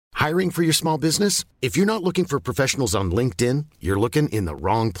Hiring for your small business? If you're not looking for professionals on LinkedIn, you're looking in the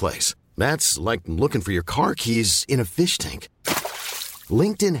wrong place. That's like looking for your car keys in a fish tank.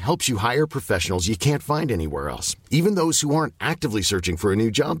 LinkedIn helps you hire professionals you can't find anywhere else, even those who aren't actively searching for a new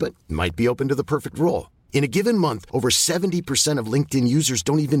job but might be open to the perfect role. In a given month, over 70% of LinkedIn users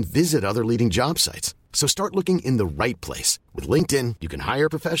don't even visit other leading job sites. So start looking in the right place. With LinkedIn, you can hire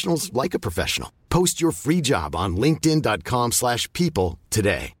professionals like a professional. Post your free job on linkedin.com/people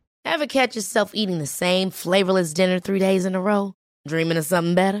today. Ever catch yourself eating the same flavorless dinner 3 days in a row? Dreaming of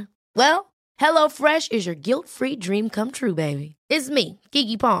something better? Well, HelloFresh is your guilt-free dream come true, baby. It's me,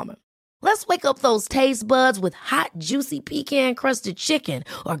 Keke Palmer. Let's wake up those taste buds with hot, juicy pecan-crusted chicken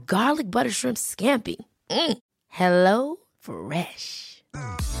or garlic butter shrimp scampi. Hello Fresh.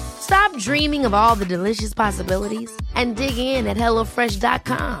 Stop dreaming of all the delicious possibilities and dig in at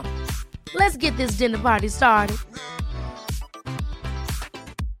HelloFresh.com. Let's get this dinner party started.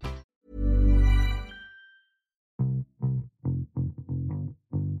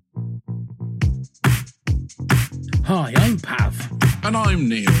 Hi, I'm Pav. And I'm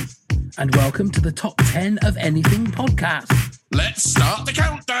Neil. And welcome to the Top 10 of Anything podcast. Let's start the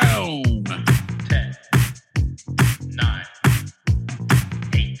countdown. 10, 9,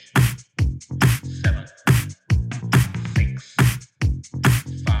 8, 7, 6,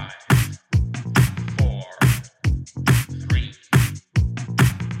 5, 4, 3,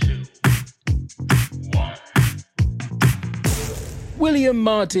 2, 1. William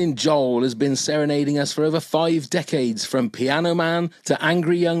Martin Joel has been serenading us for over 5 decades, from Piano Man to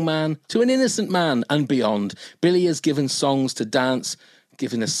Angry Young Man to An Innocent Man and beyond. Billy has given us songs to dance to,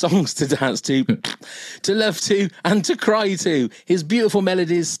 to love to and to cry to. His beautiful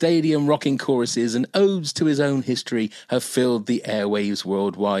melodies, stadium rocking choruses and odes to his own history have filled the airwaves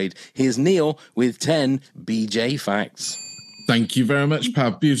worldwide. Here's Neil with 10 BJ facts. Thank you very much,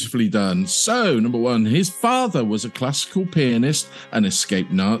 Pav. Beautifully done. So, number 1, his father was a classical pianist and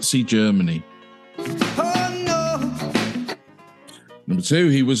escaped Nazi Germany. Oh, no. Number 2,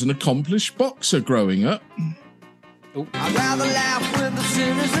 he was an accomplished boxer growing up. I'd rather laugh with the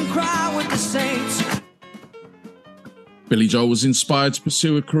sinners than cry with the saints. Billy Joel was inspired to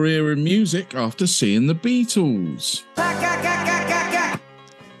pursue a career in music after seeing the Beatles.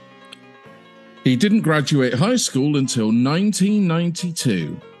 He didn't graduate high school until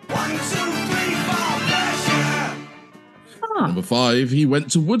 1992. 1, 2, 3, 4, Number 5, he went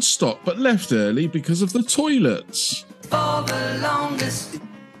to Woodstock but left early because of the toilets. for the longest.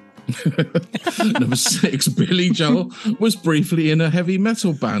 Number 6, Billy Joel was briefly in a heavy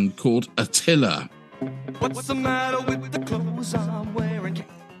metal band called Attila. What's the matter with the clothes I'm wearing?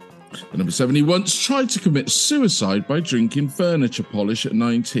 And number 7, he once tried to commit suicide by drinking furniture polish at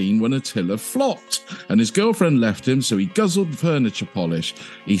 19 when Attila flopped, and his girlfriend left him, so he guzzled furniture polish.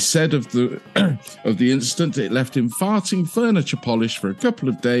 He said of the of the incident, it left him farting furniture polish for a couple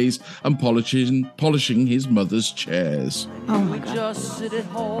of days and polishing his mother's chairs. Oh my God. Just sit at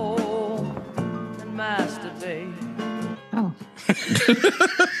home and masturbate. Oh.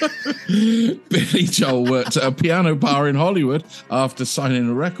 Billy Joel worked at a piano bar in Hollywood after signing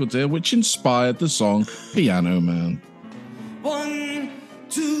a record deal, which inspired the song Piano Man. 1,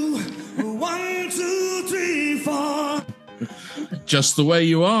 2, 3, 4. Just the Way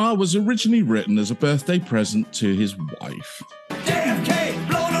You Are was originally written as a birthday present to his wife. JFK,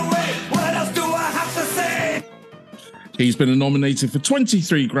 blown away. What else do I have to say? He's been nominated for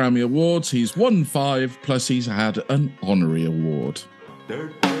 23 Grammy Awards. He's won 5, plus he's had an honorary award.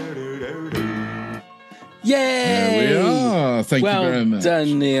 Yay! There we are. Thank you very much. Well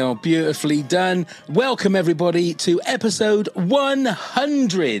done, Neil. Beautifully done. Welcome, everybody, to episode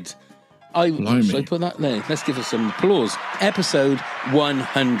 100. Should I put that there? Let's give us some applause. Episode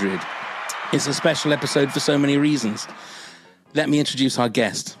 100. It's a special episode for so many reasons. Let me introduce our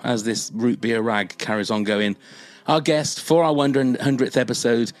guest as this root beer rag carries on going. Our guest for our 100th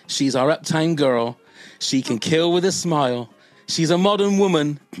episode, she's our uptime girl. She can kill with a smile. She's a modern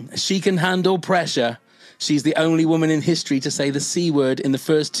woman. She can handle pressure. She's the only woman in history to say the C word in the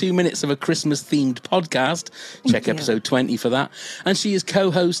first 2 minutes of a Christmas-themed podcast. Check episode 20 for that. And she is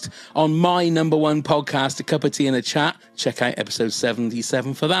co-host on my number one podcast, A Cup of Tea and a Chat. Check out episode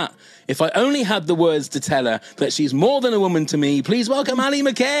 77 for that. If I only had the words to tell her that she's more than a woman to me, please welcome Ali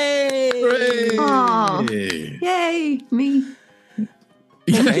McKay. Oh, yay, me.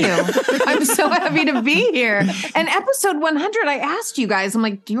 Thank you. I'm so happy to be here. And episode 100, I asked you guys, I'm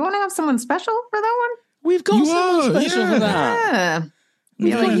like, do you want to have someone special for that one? We've got someone special for that.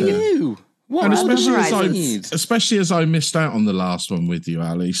 Yeah. Like you. What And especially especially as I missed out on the last one with you,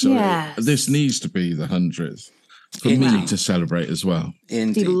 Ali. So Yes. this needs to be the 100th. for me to celebrate as well.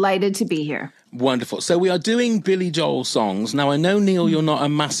 Indeed. Delighted to be here. Wonderful. So we are doing Billy Joel songs. Now, I know, Neil, you're not a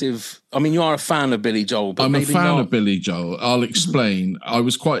massive... I mean, you are a fan of Billy Joel, but I'm maybe a fan not... of Billy Joel. I'll explain. I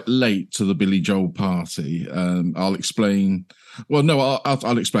was quite late to the Billy Joel party. I'll explain... Well, no,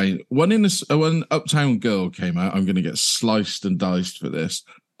 I'll explain. When Uptown Girl came out, I'm going to get sliced and diced for this.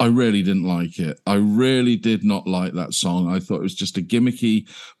 I really didn't like it. I really did not like that song. I thought it was just a gimmicky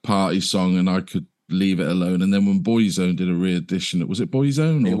party song and I could leave it alone. And then when Boyzone did a re-edition, was it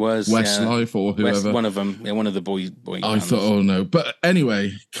Boyzone or it was, Westlife or whoever? One of them. Yeah, one of the boy I thought, oh no. But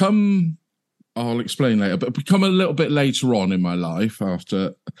anyway, I'll explain later, but come a little bit later on in my life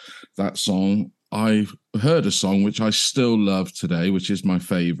after that song, I heard a song which I still love today, which is my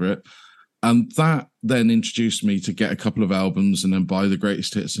favorite. And that then introduced me to get a couple of albums and then buy the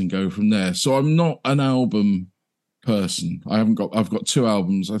greatest hits and go from there. So I'm not an album person. I've got 2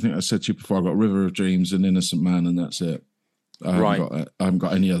 albums. I think I said to you before, I've got River of Dreams and Innocent Man, and that's it. I haven't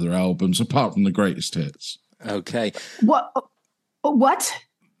got any other albums apart from the greatest hits. Okay. What?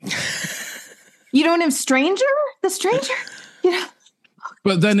 You don't have Stranger? The Stranger? Yeah.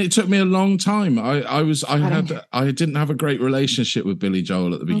 But then it took me a long time. I didn't have a great relationship with Billy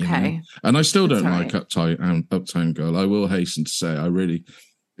Joel at the beginning, and I still don't like Uptown Girl. I will hasten to say,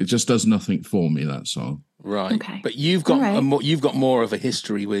 it just does nothing for me, that song. Right. Okay. But you've got you've got more of a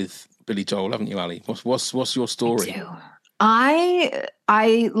history with Billy Joel, haven't you, Ali? What's your story?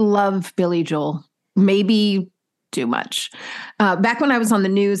 I love Billy Joel. Maybe too much. Back when I was on the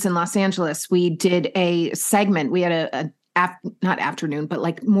news in Los Angeles, we did a segment. We had not afternoon, but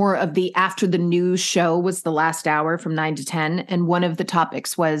like more of the after the news show was the last hour from 9 to 10. And one of the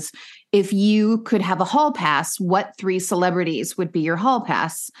topics was, if you could have a hall pass, what 3 celebrities would be your hall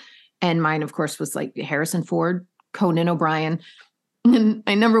pass? And mine, of course, was like Harrison Ford, Conan O'Brien. And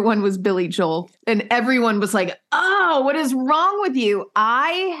my number 1 was Billy Joel. And everyone was like, oh, what is wrong with you?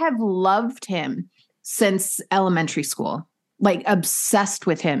 I have loved him since elementary school, like obsessed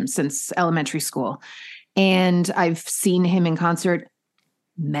with him since elementary school. And I've seen him in concert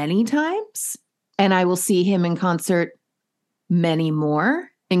many times, and I will see him in concert many more,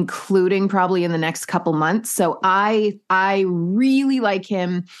 including probably in the next couple months. So I really like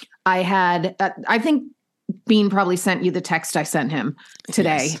him. I think Bean probably sent you the text I sent him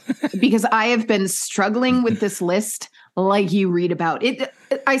today, because I have been struggling with this list like you read about it.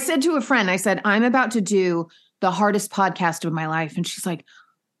 I said to a friend, I said, I'm about to do the hardest podcast of my life. And she's like,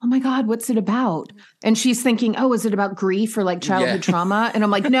 oh my God, what's it about? And she's thinking, oh, is it about grief or like childhood trauma? And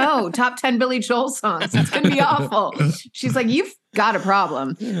I'm like, no, top 10 Billy Joel songs. It's going to be awful. She's like, you've got a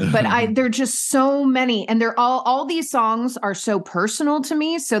problem. But they're just so many. And they're all these songs are so personal to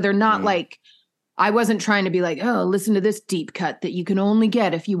me. So they're not like, I wasn't trying to be like, oh, listen to this deep cut that you can only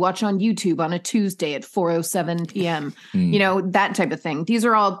get if you watch on YouTube on a Tuesday at 4:07 p.m. You know, that type of thing. These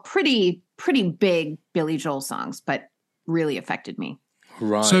are all pretty big Billy Joel songs, but really affected me.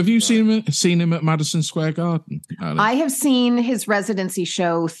 Right. So have you seen him at Madison Square Garden, Ali? I have seen his residency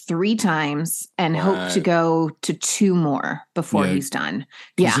show 3 times and hope to go to 2 more before he's done.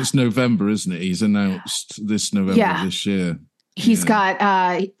 Because it's November, isn't it? He's announced this November this year. He's got,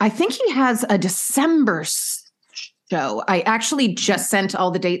 I think he has a December show. I actually just sent all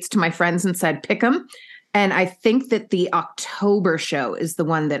the dates to my friends and said, pick them. And I think that the October show is the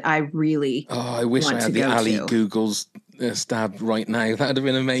one that I really I wish I had the Ali Google's stabbed right now. That'd have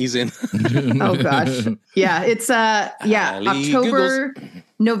been amazing. Oh gosh. Yeah, it's October,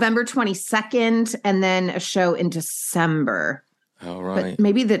 November 22nd, and then a show in December. All right. But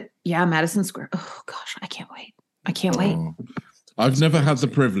maybe Madison Square. Oh gosh, I can't wait. I've never had the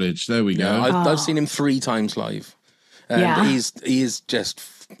privilege. There we go. I've seen him 3 times live. He is just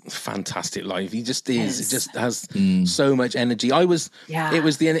fantastic live. He just is. It just has so much energy. It was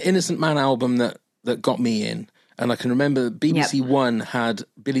the Innocent Man album that got me in. And I can remember BBC One had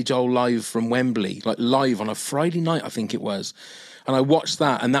Billy Joel live from Wembley, like live on a Friday night, I think it was. And I watched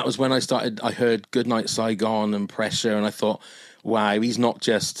that, and that was when I heard Goodnight Saigon and Pressure, and I thought, wow, he's not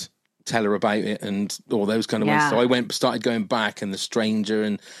just Tell Her About It and all those kind of ones. So I started going back, and The Stranger,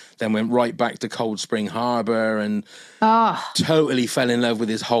 and then went right back to Cold Spring Harbor, and totally fell in love with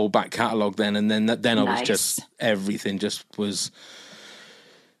his whole back catalogue then. And then I was just, everything just was...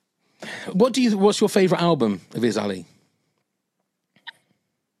 What's your favorite album of his, Ali?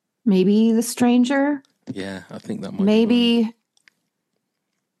 Maybe The Stranger. Yeah, I think that might maybe.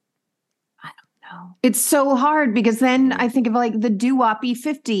 I don't know. It's so hard because then I think of like the doo-woppy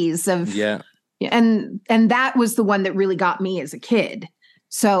 50s of and that was the one that really got me as a kid.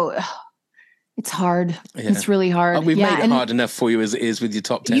 So It's hard. Yeah. It's really hard. We've made it hard enough for you as it is with your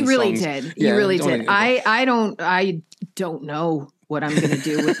top 10 You really songs. did. Yeah, you really did. I don't know what I'm going to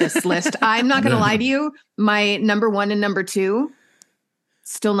do with this list. I'm not going to lie to you. My number 1 and number 2,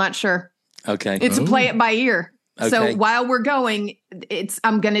 still not sure. Okay. It's a play it by ear. Okay. So while we're going,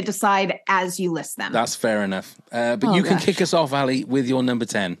 I'm going to decide as you list them. That's fair enough. But you can kick us off, Ali, with your number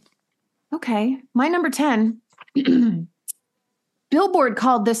 10. Okay. My number 10. Billboard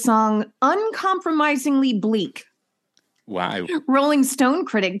called this song uncompromisingly bleak. Wow. Rolling Stone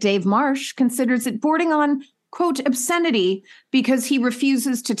critic Dave Marsh considers it bordering on, quote, obscenity because he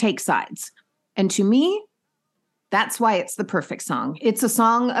refuses to take sides. And to me, that's why it's the perfect song. It's a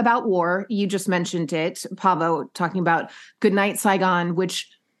song about war. You just mentioned it, Pavo, talking about Goodnight Saigon, which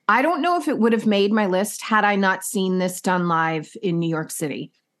I don't know if it would have made my list had I not seen this done live in New York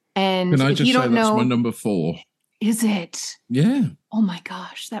City. And can I if just you don't say that's know, my number 4? Is it? Yeah. Oh my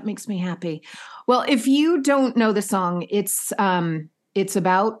gosh, that makes me happy. Well, if you don't know the song, it's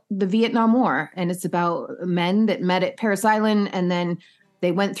about the Vietnam War, and it's about men that met at Parris Island, and then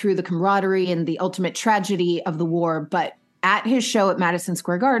they went through the camaraderie and the ultimate tragedy of the war. But at his show at Madison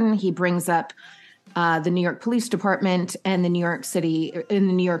Square Garden, he brings up the New York Police Department and the New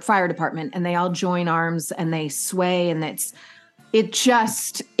York Fire Department, and they all join arms and they sway, and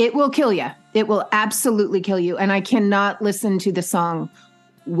it will kill you. It will absolutely kill you. And I cannot listen to the song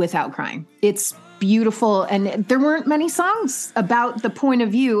without crying. It's beautiful. And there weren't many songs about the point of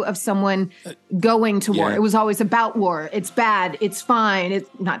view of someone going to war. It was always about war. It's bad. It's fine. It's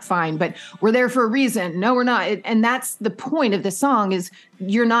not fine, but we're there for a reason. No, we're not. And that's the point of the song is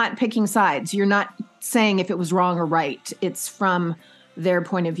you're not picking sides. You're not saying if it was wrong or right. It's from their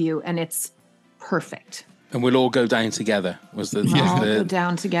point of view, and it's perfect. And we'll all go down together was the... We'll all go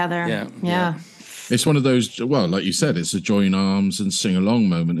down together. Yeah. It's one of those, well, like you said, it's a join arms and sing along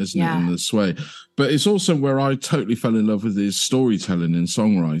moment, isn't it, in the sway? But it's also where I totally fell in love with his storytelling and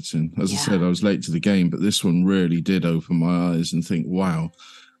songwriting. As I said, I was late to the game, but this one really did open my eyes and think, wow,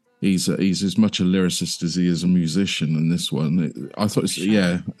 he's as much a lyricist as he is a musician. And this one, I thought,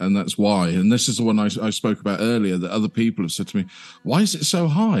 and that's why. And this is the one I spoke about earlier that other people have said to me, why is it so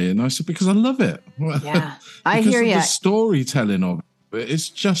high? And I said, because I love it. Yeah, I hear you. The storytelling of it. It's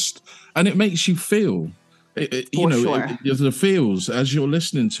just, and it makes you feel, the feels as you're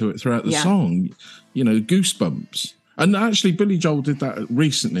listening to it throughout the song, goosebumps. And actually, Billy Joel did that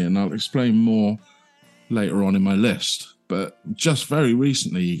recently, and I'll explain more later on in my list. But just very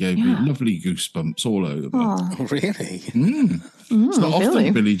recently, he gave me lovely goosebumps all over. Oh, really? It's not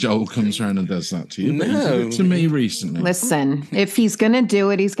often Billy Joel comes around and does that to you, but he did it to me recently. Listen, if he's going to do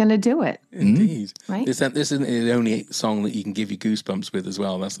it, he's going to do it. Indeed. Right? This isn't the only song that you can give you goosebumps with as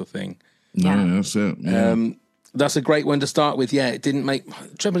well. That's the thing. No, that's it. Yeah. That's a great one to start with. Yeah, it didn't make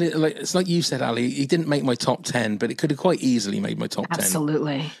trouble. It's like you said, Ali. He didn't make my top 10, but it could have quite easily made my top 10.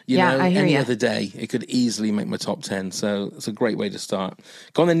 Absolutely. I hear any other day, it could easily make my top 10. So it's a great way to start.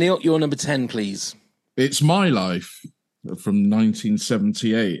 Go on then, Neil. Your number 10, please. It's My Life from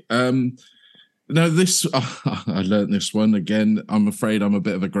 1978. Now, this, I learned this one again. I'm afraid I'm a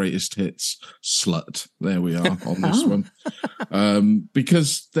bit of a greatest hits slut. There we are on this one.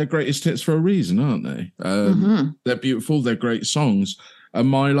 Because they're greatest hits for a reason, aren't they? They're beautiful. They're great songs. And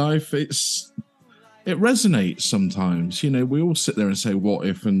My Life, it resonates sometimes. We all sit there and say, what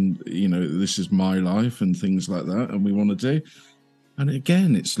if, and, this is my life and things like that. And we want to do. And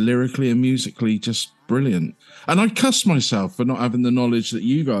again, it's lyrically and musically just brilliant. And I cuss myself for not having the knowledge that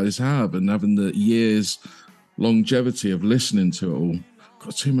you guys have and having the years longevity of listening to it all.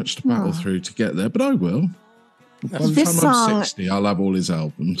 Got too much to battle through to get there, but I will. By the time I'm 60, I'll have all his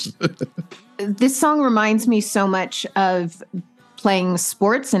albums. This song reminds me so much of playing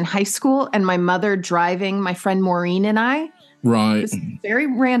sports in high school and my mother driving my friend Maureen and I. Right. It's very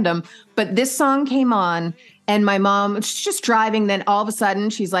random, but this song came on and my mom, she's just driving. Then all of a sudden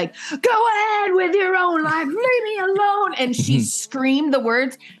she's like, go ahead with your own life. Leave me alone. And she screamed the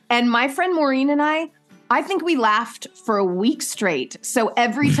words. And my friend Maureen and I think we laughed for a week straight. So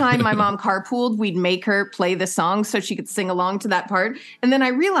every time my mom carpooled, we'd make her play the song so she could sing along to that part. And then I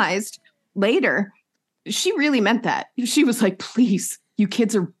realized later, she really meant that. She was like, please, you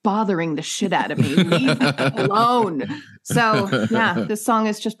kids are bothering the shit out of me. Leave me alone. So yeah, this song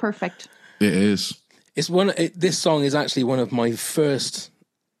is just perfect. It is. This song is actually one of my first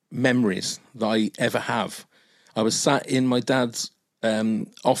memories that I ever have. I was sat in my dad's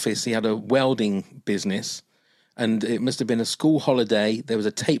office. He had a welding business, and it must have been a school holiday. There was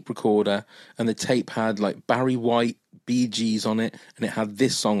a tape recorder, and the tape had like Barry White, Bee Gees on it, and it had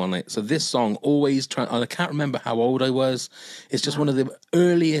this song on it. So this song always, I can't remember how old I was. It's just one of the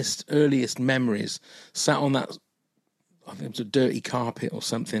earliest memories. Sat on that, I think it was a dirty carpet or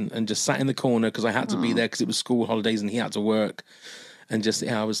something, and just sat in the corner because I had to be there because it was school holidays and he had to work. And just,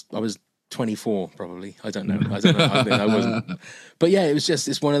 I was 24 probably. I don't know. I wasn't. But yeah,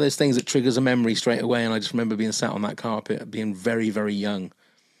 it's one of those things that triggers a memory straight away. And I just remember being sat on that carpet, being very, very young.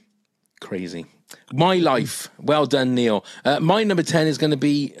 Crazy. My life. Well done, Neil. My number 10 is going to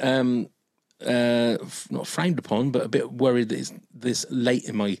be not frowned upon, but a bit worried that it's this late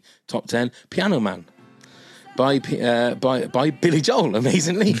in my top 10. Piano Man. By Billy Joel,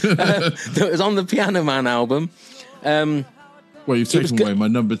 amazingly. That was on the Piano Man album. Well, you've taken away my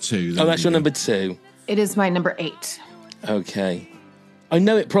number 2. Oh, that's your number 2. It is my number 8. Okay. I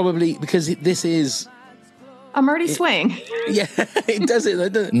know it probably because this is... I'm already swaying. Yeah, it does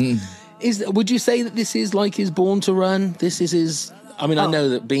it, doesn't it? Would you say that this is like his Born to Run? This is his... I mean, I know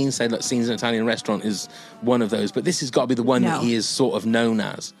that Bean said that Scenes in an Italian Restaurant is one of those, but this has got to be the one that he is sort of known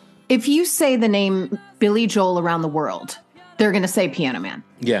as. If you say the name Billy Joel around the world, they're going to say Piano Man.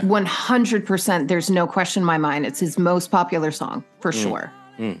 Yeah. 100%. There's no question in my mind. It's his most popular song, for sure.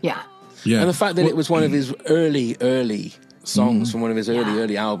 Yeah. And the fact that it was one of his early songs from one of his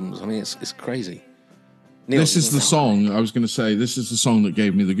early albums, I mean, it's crazy. Neil, this is the song, I was going to say, this is the song that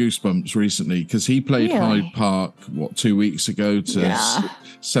gave me the goosebumps recently, because he played Hyde Park, 2 weeks ago to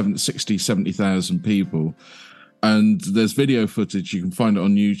 70,000 people. And there's video footage, you can find it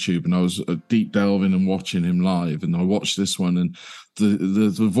on YouTube, and I was deep delving and watching him live, and I watched this one, and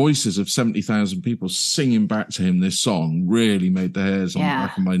the voices of 70,000 people singing back to him this song really made the hairs on the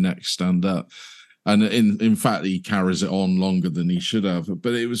back of my neck stand up. And in fact, he carries it on longer than he should have.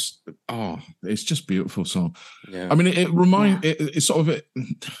 But it was, it's just a beautiful song. Yeah. I mean, it's sort of,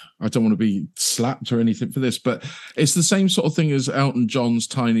 I don't want to be slapped or anything for this, but it's the same sort of thing as Elton John's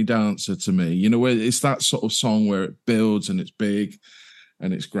Tiny Dancer to me. You know, where it's that sort of song where it builds and it's big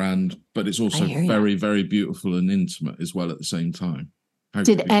and it's grand, but it's also very, very beautiful and intimate as well at the same time.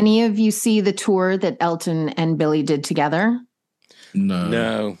 Did any of you see the tour that Elton and Billy did together?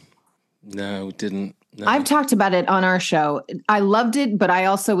 No, didn't. No. I've talked about it on our show. I loved it, but I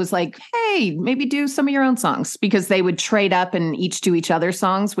also was like, hey, maybe do some of your own songs, because they would trade up and each do each other's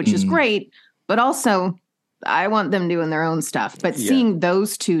songs, which is great. But also, I want them doing their own stuff. But seeing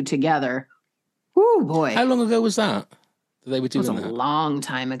those two together, whoo, boy. How long ago was that they were doing that? It was a long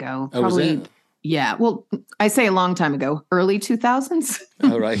time ago. Oh, probably. Was it? Yeah, well, I say a long time ago, early 2000s.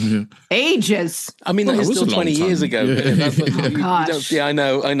 Oh, right. Ages. I mean, that was still 20 years ago. Yeah. That's what gosh. I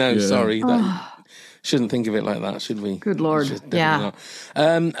know. Yeah. Sorry. Shouldn't think of it like that, should we? Good Lord. Yeah.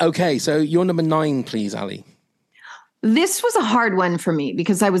 Okay, so your number 9, please, Ali. This was a hard one for me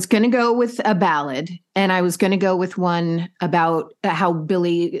because I was going to go with a ballad, and I was going to go with one about how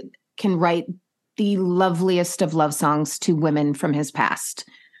Billy can write the loveliest of love songs to women from his past.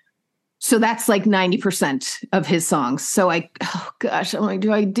 So that's like 90% of his songs. So I'm like,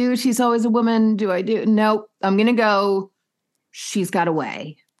 do I do She's Always a Woman? Nope. I'm going to go She's Got a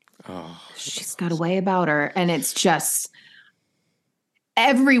Way. Oh, She's got a way about her. And it's just,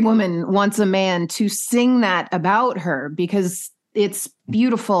 every woman wants a man to sing that about her because it's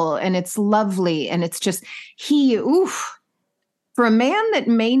beautiful and it's lovely. And it's just, for a man that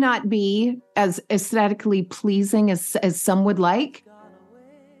may not be as aesthetically pleasing as some would like,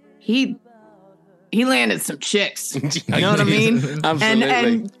 he landed some chicks. You know what I mean? Absolutely.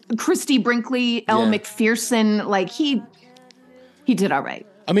 And Christy Brinkley, Elle Macpherson, like he did all right.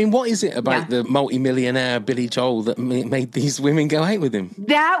 I mean, what is it about the multi-millionaire Billy Joel that made these women go out with him?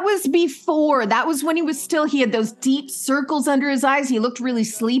 That was before. That was when he had those deep circles under his eyes. He looked really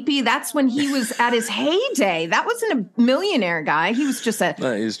sleepy. That's when he was at his heyday. That wasn't a millionaire guy. He was just that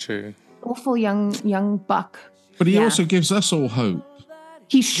is true. Awful young buck. But he also gives us all hope.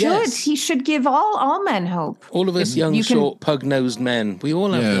 He should. Yes. He should give all men hope. All of us short, pug-nosed men. We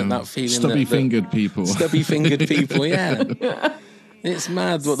all have that feeling. Stubby-fingered people. Stubby-fingered people, yeah. It's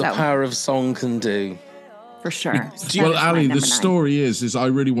mad what the power of song can do. For sure. Well, Ali, the story is I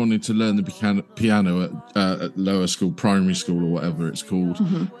really wanted to learn the piano at lower school, primary school, or whatever it's called.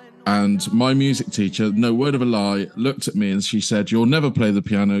 Mm-hmm. And my music teacher, no word of a lie, looked at me and she said, "You'll never play the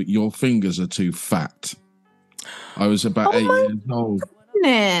piano. Your fingers are too fat." I was about 8 years old.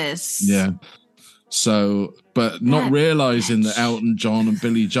 Goodness. Yeah. So, but not realizing that Elton John and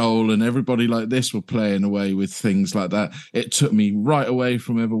Billy Joel and everybody like this were playing away with things like that, it took me right away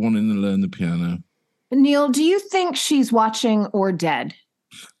from ever wanting to learn the piano. Neil, do you think she's watching or dead?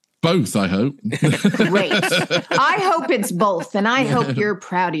 Both, I hope. Great. I hope it's both, and I hope you're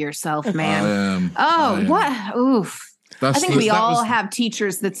proud of yourself, man. I am. What? Oof. I think we all have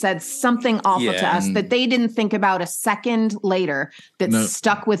teachers that said something awful to us that they didn't think about a second later that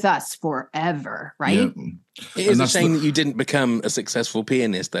stuck with us forever, right? Yeah. It is a shame that you didn't become a successful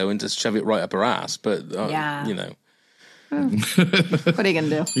pianist, though, and just shove it right up her ass. But, you know. What are you going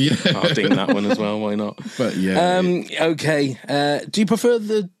to do? Yeah. I'll ding that one as well. Why not? But yeah. Okay. Do you prefer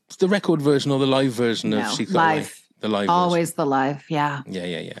the record version or the live version of She Got Away? Live. The live Always version. the live, yeah.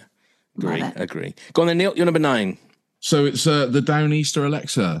 Yeah. Agree. Go on then, Neil. You're number 9. So it's the Downeaster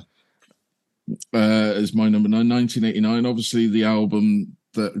Alexa is my number 9, 1989. Obviously, the album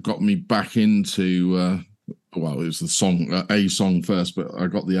that got me back into, it was the song, a song first, but I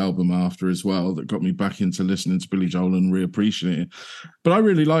got the album after as well that got me back into listening to Billy Joel and reappreciating it. But I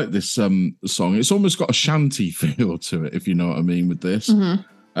really like this song. It's almost got a shanty feel to it, if you know what I mean, with this.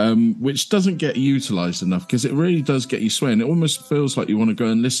 Which doesn't get utilised enough because it really does get you swaying. It almost feels like you want to go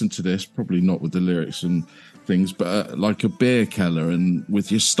and listen to this, probably not with the lyrics and things, but like a beer keller and with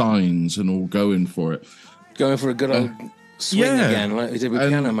your steins and all going for it. Going for a good old swing again, like we did with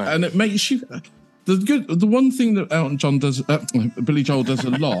Piano Man. And it makes you... The one thing that Billy Joel does a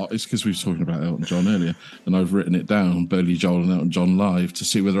lot is because we were talking about Elton John earlier, and I've written it down, Billy Joel and Elton John live, to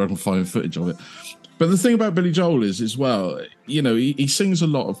see whether I can find footage of it. But the thing about Billy Joel is, as well, you know, he sings a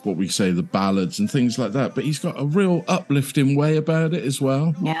lot of what we say, the ballads and things like that, but he's got a real uplifting way about it as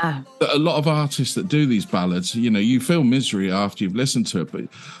well. Yeah. A lot of artists that do these ballads, you know, you feel misery after you've listened to it, but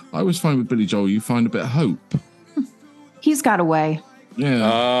I always find with Billy Joel, you find a bit of hope. He's got a way. Yeah.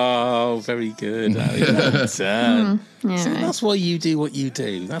 Oh, very good. Well done. Yeah. So that's why you do what you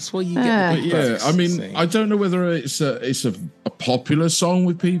do. That's why you get the yeah. I mean, I don't know whether it's a popular song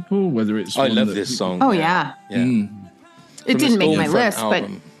with people, whether it's. I love this song. Oh yeah. It didn't make my list,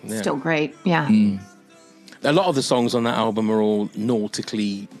 album. But still great. Yeah. A lot of the songs on that album are all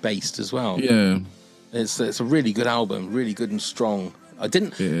nautically based as well. Yeah. It's a really good album, really good and strong. I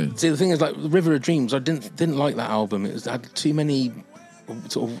didn't see the thing is, like River of Dreams, I didn't like that album. It had too many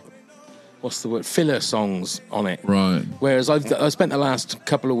sort of filler songs on it. Right. Whereas I spent the last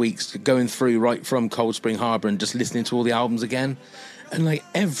couple of weeks going through right from Cold Spring Harbor and just listening to all the albums again, and like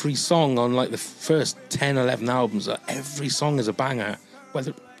every song on like the first 10, 11 albums, every song is a banger.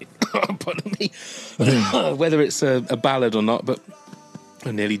 Whether pardon me, whether it's a ballad or not, but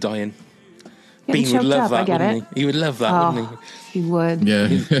I'm nearly dying. Bean would love that, wouldn't he? He would love that, wouldn't he? He would. Yeah.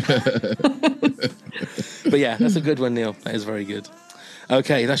 But yeah, that's a good one, Neil. That is very good.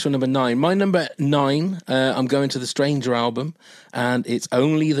 Okay, that's your number 9. My number 9, I'm going to the Stranger album, and it's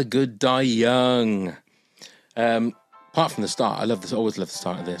Only the Good Die Young. Apart from the start, I always love the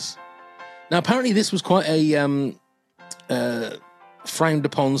start of this. Now, apparently this was quite a frowned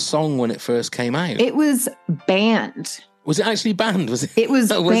upon song when it first came out. It was banned. Was it actually banned? Was it? It was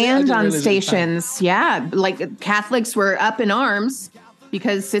banned on stations. Yeah, like Catholics were up in arms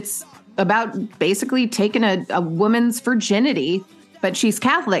because it's about basically taking a woman's virginity, but she's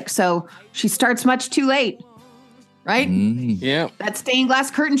Catholic, so she starts much too late, right? Yeah. That stained glass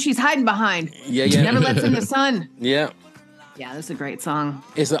curtain she's hiding behind. Yeah. She never lets in the sun. Yeah. Yeah, that's a great song.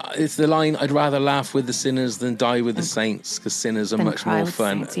 It's the line, I'd rather laugh with the sinners than die with the saints, because sinners are much more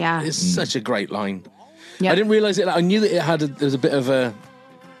fun. Saints, yeah. It's such a great line. Yep. I didn't realise it. I knew that there was a bit of a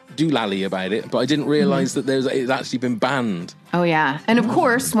doolally about it, but I didn't realise that it's actually been banned. Oh, yeah. And of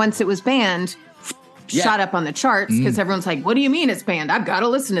course, once it was banned, shot up on the charts because everyone's like, what do you mean it's banned? I've got to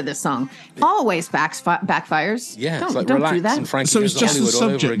listen to this song. Always backfires. Yeah, don't, it's like don't Relax do that. and Frankie So it's just the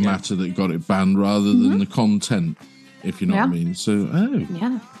Hollywood subject matter that got it banned rather than the content, if you know what I mean. So,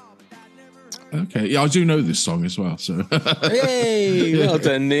 Yeah. Okay. Yeah, I do know this song as well. So, Hey, well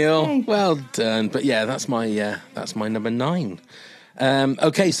done, Neil. Hey. Well done. But yeah, that's my number 9.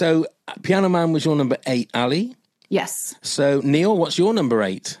 Okay, so Piano Man was your number 8, Ali. Yes. So Neil, what's your number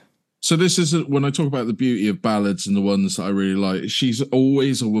 8? So this is when I talk about the beauty of ballads and the ones that I really like. She's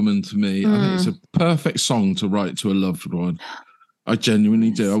always a woman to me. I think it's a perfect song to write to a loved one. I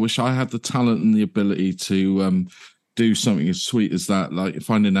genuinely do. I wish I had the talent and the ability to do something as sweet as that. Like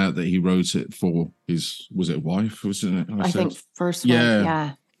finding out that he wrote it for his wife, wasn't it? I think first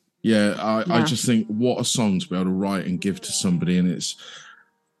wife, yeah. I just think what a song to be able to write and give to somebody,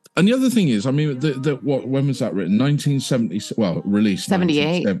 and the other thing is, I mean, when was that written? 1970. Well, released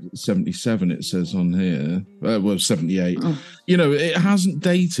 78, 77. It says on here. 78. You know, it hasn't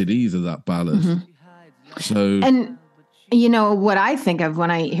dated either, that ballad. So and you know what I think of when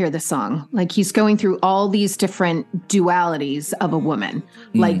I hear the song, like he's going through all these different dualities of a woman.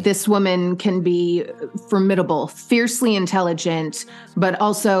 Like this woman can be formidable, fiercely intelligent, but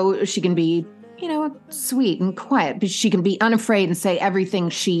also she can be, you know, sweet and quiet, but she can be unafraid and say everything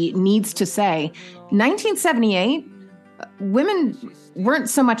she needs to say. 1978, women weren't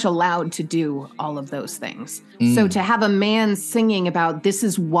so much allowed to do all of those things. So to have a man singing about this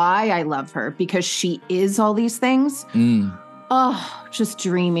is why I love her, because she is all these things. Oh, just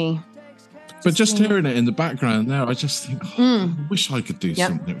dreamy. But just hearing it in the background now, I just think, I wish I could do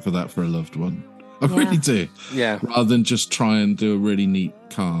something for that for a loved one. I really do. Yeah. Rather than just try and do a really neat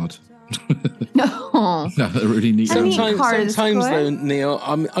card. No. A really neat. Sometimes though, Neil,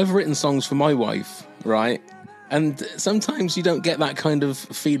 I've written songs for my wife, right? And sometimes you don't get that kind of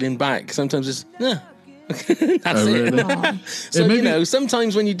feeling back. Sometimes it's, that's it. Really? So,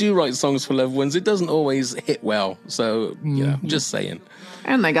 sometimes when you do write songs for loved ones, it doesn't always hit well. So, just saying.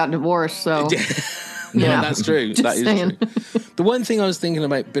 And they got divorced, so... Yeah, that's true. Just that is saying. true. The one thing I was thinking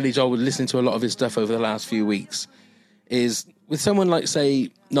about Billy Joel, with listening to a lot of his stuff over the last few weeks, is with someone like,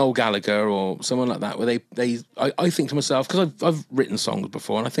 say, Noel Gallagher or someone like that, where I think to myself, because I've written songs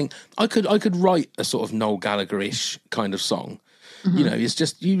before, and I think I could write a sort of Noel Gallagher-ish kind of song. It's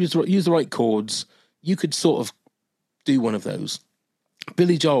just you use the right chords. You could sort of do one of those.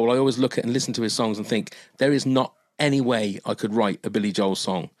 Billy Joel, I always look at and listen to his songs and think there is not any way I could write a Billy Joel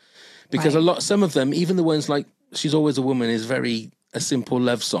song. Because some of them, even the ones like She's Always a Woman, is a simple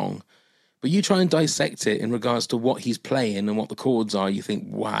love song. But you try and dissect it in regards to what he's playing and what the chords are, you think,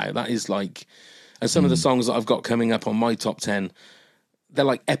 wow, that is like... And some of the songs that I've got coming up on my top 10, they're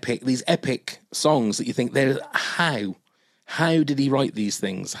like these epic songs that you think, how did he write these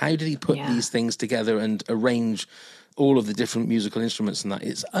things? How did he put these things together and arrange all of the different musical instruments and that?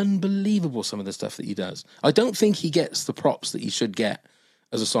 It's unbelievable, some of the stuff that he does. I don't think he gets the props that he should get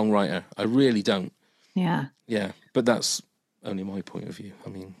as a songwriter. I really don't. Yeah. Yeah, but that's only my point of view. I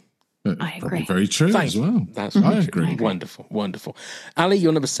mean... I agree. Very true as well. I agree. Wonderful, wonderful. Ali,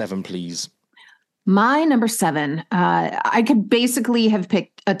 your number 7, please. My number 7, I could basically have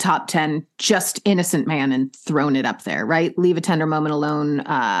picked a top 10, just Innocent Man, and thrown it up there, right? Leave a Tender Moment Alone,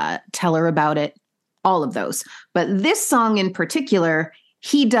 Tell Her About It, all of those. But this song in particular,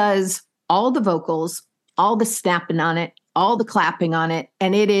 he does all the vocals, all the snapping on it, all the clapping on it.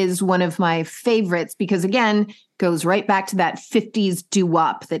 And it is one of my favorites because, again, goes right back to that 50s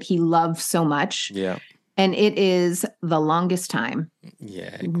doo-wop that he loved so much. Yeah. And it is The Longest Time.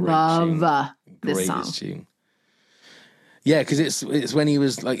 Yeah. Love this song. Tune. Yeah, because it's when he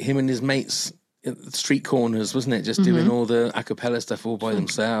was like him and his mates at the street corners, wasn't it? Just doing all the a cappella stuff all by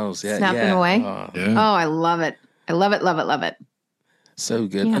themselves. Yeah. Snapping away. Oh, I love it. I love it, love it, love it. So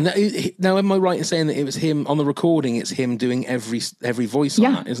good. Yeah. And now, am I right in saying that it was him on the recording? It's him doing every voice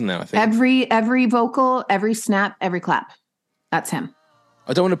on that, isn't there? I think every vocal, every snap, every clap. That's him.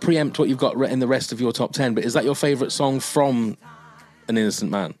 I don't want to preempt what you've got in the rest of your top 10, but is that your favourite song from An Innocent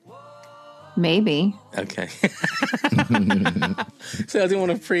Man? Maybe. Okay. So I didn't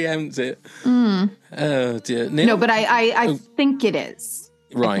want to preempt it. Oh dear. Neil? No, but I think it is.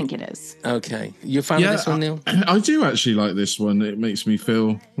 Right. I think it is. Okay. You a fan of this one, Neil? I do actually like this one. It makes me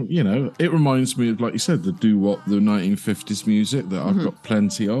feel, it reminds me of, like you said, the doo-wop, the 1950s music that I've got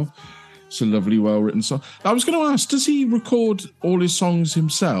plenty of. It's a lovely, well-written song. I was going to ask, does he record all his songs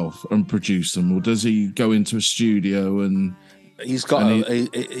himself and produce them, or does he go into a studio and... He's got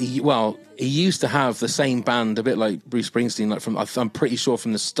he used to have the same band, a bit like Bruce Springsteen, I'm pretty sure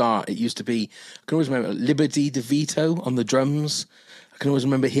from the start. It used to be, I can always remember Liberty DeVito on the drums. I can always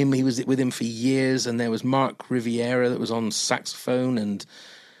remember him. He was with him for years, and there was Mark Riviera that was on saxophone, and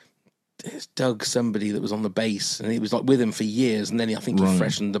there's Doug somebody that was on the bass, and he was like with him for years, and then I think he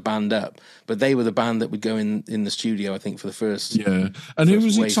freshened the band up. But they were the band that would go in the studio, I think, for the first. Yeah, and who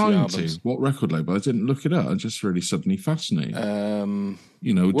was he signed to? What record label? I didn't look it up. I'm just really suddenly fascinated.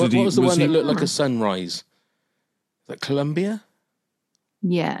 What was the one that looked like a sunrise? Is that Columbia?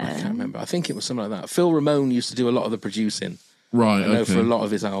 Yeah, I can't remember. I think it was something like that. Phil Ramone used to do a lot of the producing, right? I know for a lot of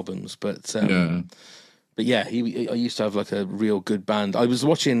his albums, but I used to have like a real good band. I was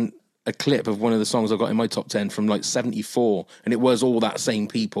watching a clip of one of the songs I got in my top 10 from like 74, and it was all that same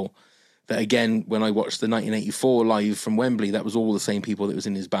people. That again, when I watched the 1984 live from Wembley, that was all the same people that was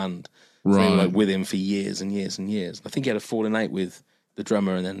in his band. Right. So they were like with him for years and years and years. I think he had a falling out with the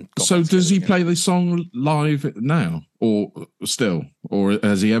drummer and then... So does he play the song live now, or still? Or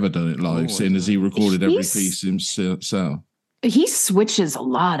has he ever done it live, seeing as he recorded every piece himself? He switches a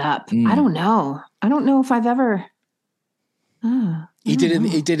lot up. I don't know. I don't know if I've ever... He did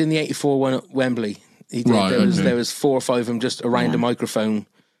in the 84 one at Wembley. He did. There was 4 or 5 of them just around a microphone,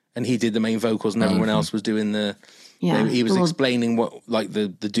 and he did the main vocals, and everyone else was doing the... Yeah, he was explaining what, like the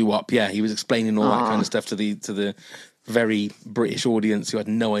doo-wop. Yeah, he was explaining all that kind of stuff to the very British audience who had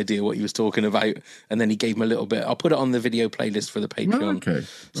no idea what he was talking about. And then he gave him a little bit. I'll put it on the video playlist for the Patreon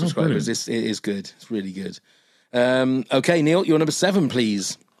subscribers. It is good. It's really good. Okay, Neil, you're number 7,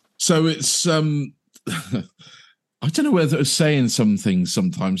 please. So it's I don't know whether it's saying some things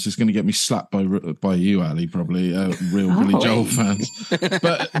sometimes is going to get me slapped by you, Ali, probably, real Billy Joel fans.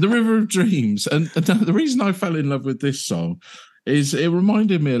 But The River of Dreams, and the reason I fell in love with this song is it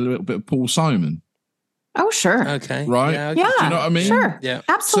reminded me a little bit of Paul Simon. Oh, sure. Okay. Right? Yeah. Do you know what I mean? Sure. Yeah.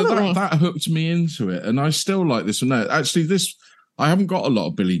 Absolutely. So that hooked me into it, and I still like this one. No, actually, I haven't got a lot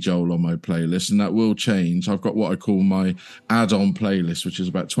of Billy Joel on my playlist, and that will change. I've got what I call my add-on playlist, which is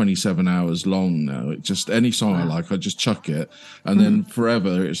about 27 hours long now. It just any song I like, I just chuck it, and then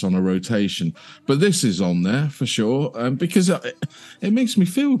forever it's on a rotation. But this is on there for sure, because it makes me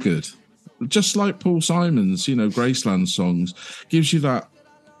feel good, just like Paul Simon's, Graceland songs, gives you that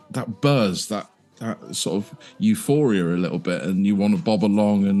buzz, that sort of euphoria a little bit, and you want to bob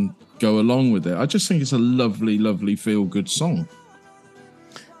along and go along with it. I just think it's a lovely, lovely feel-good song.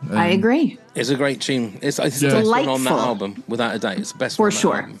 I agree. It's a great tune. It's the best one on that album, without a doubt. It's the best one for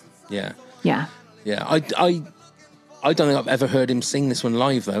sure. Album. Yeah. Yeah. Yeah. I don't think I've ever heard him sing this one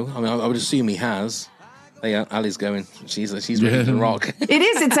live, though. I mean, I would assume he has. Hey, Ali's going. She's ready to rock. It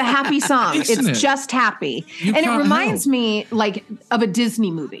is. It's a happy song. It's just happy. And it reminds me like of a Disney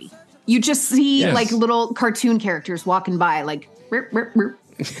movie. You just see like little cartoon characters walking by like,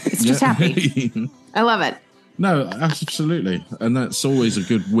 it's just happy. I love it. No, absolutely. And that's always a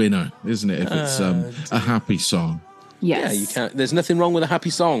good winner, isn't it? If it's a happy song. Yes. Yeah, you can't. There's nothing wrong with a happy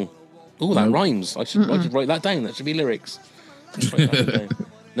song. Oh, that rhymes. I should write that down. That should be lyrics.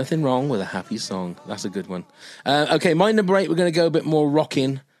 Nothing wrong with a happy song. That's a good one. Okay, my number 8, we're going to go a bit more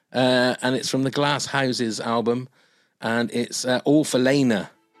rocking. And it's from the Glass Houses album. And it's All for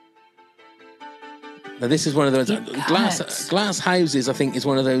Lena. Now, this is one of those Glass Houses. I think is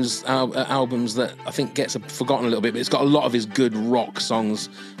one of those albums that I think gets forgotten a little bit, but it's got a lot of his good rock songs.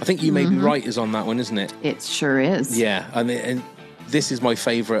 I think You May Be Right is on that one, isn't it? It sure is. Yeah, and this is my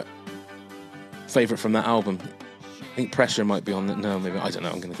favorite from that album. I think Pressure might be on that. No, maybe I don't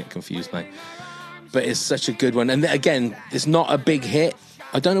know. I'm going to get confused now. But it's such a good one, and again, it's not a big hit.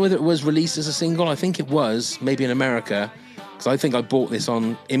 I don't know whether it was released as a single. I think it was, maybe in America. So I think I bought this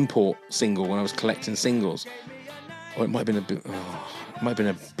on import single when I was collecting singles. Or it might have been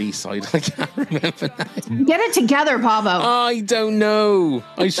a B-side. I can't remember now. Get it together, Pablo. I don't know.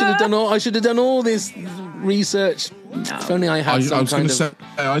 I should have done all this research. No. If only I had I was going to say,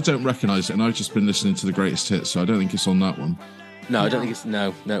 I don't recognise it, and I've just been listening to the greatest hits, so I don't think it's on that one. No, I don't think it's...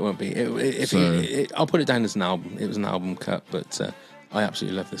 No, it won't be. I'll put it down as an album. It was an album cut, but I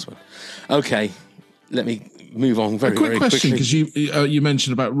absolutely love this one. Okay, let me move on very quickly. Question, because you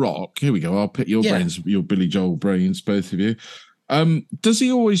mentioned about rock. Here we go. I'll pick your brains, your Billy Joel brains, both of you. Does he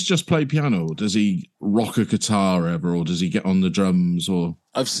always just play piano, or does he rock a guitar ever, or does he get on the drums? Or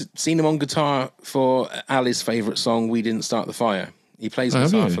I've seen him on guitar for Ali's favourite song, We Didn't Start the Fire. He plays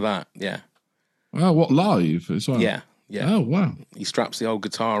guitar for that, yeah. Oh, what, live as well? Yeah. Oh, wow. He straps the old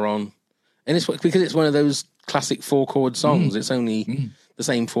guitar on. And it's because it's one of those classic 4-chord songs. It's only the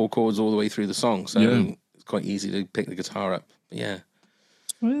same 4 chords all the way through the song, so it's quite easy to pick the guitar up. But yeah.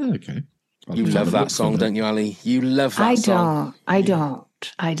 Oh, okay. You love that song, don't you, Ali? You love that song. I don't.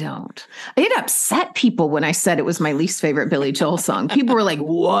 It upset people when I said it was my least favorite Billy Joel song. People were like,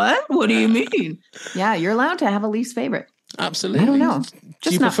 what? What do you mean? Yeah, you're allowed to have a least favorite. Absolutely. I don't know. Do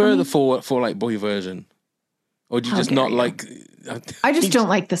you prefer the Fall Out Boy version? Or do you just not like... I just don't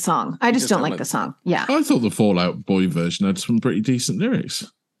like the song. I just don't like the song. Yeah. I thought the Fall Out Boy version had some pretty decent lyrics.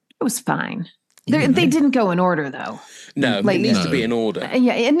 It was fine. They didn't go in order, though. No, it needs to be in order.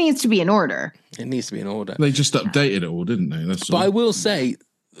 Yeah, it needs to be in order. It needs to be in order. They just updated it all, didn't they? But I will say,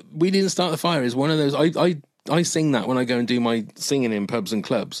 We Didn't Start the Fire is one of those... I sing that when I go and do my singing in pubs and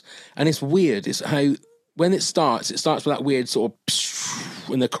clubs. And it's weird. It's how... When it starts with that weird sort of...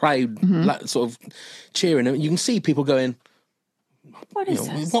 And the crowd sort of cheering. And you can see people going... What is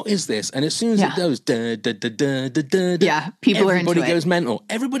this? What is this? And as soon as it goes, da, da, da, da, da, da, yeah, people are into it. Everybody goes mental.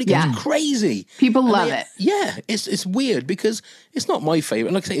 Everybody goes crazy. People love it. Yeah, it's weird because it's not my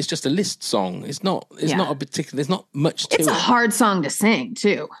favorite. Like I say, it's just a list song. It's not a particular. There's not much to it. It's a hard song to sing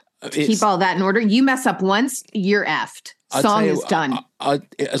too. Keep all that in order. You mess up once, you're effed. Song is done.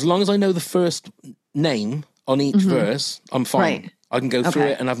 As long as I know the first name on each verse, I'm fine. Right. I can go through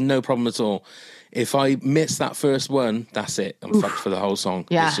it and have no problem at all. If I miss that first one, that's it. I'm fucked for the whole song.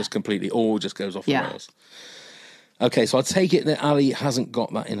 Yeah. It's just completely, all just goes off the rails. Okay, so I take it that Ali hasn't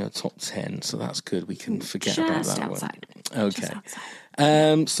got that in her top 10, so that's good. We can forget about that outside. One.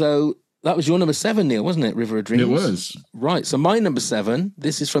 Okay. So that was your number 7, Neil, wasn't it? River of Dreams? It was. Right, so my number 7,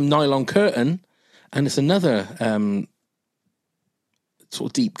 this is from Nylon Curtain, and it's another sort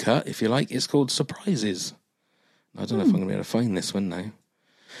of deep cut, if you like. It's called Surprises. I don't know if I'm going to be able to find this one now.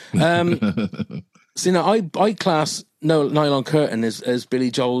 So, I class Nylon Curtain as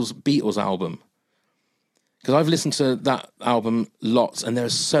Billy Joel's Beatles album. Because I've listened to that album lots, and there are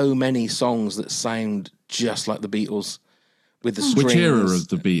so many songs that sound just like the Beatles with the strings. Which era of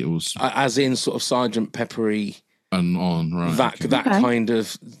the Beatles? As in sort of Sgt. Peppery. And on, right. That kind of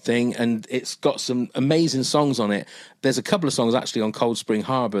thing. And it's got some amazing songs on it. There's a couple of songs actually on Cold Spring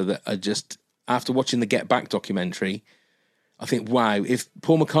Harbor that are just, after watching the Get Back documentary, I think, wow, if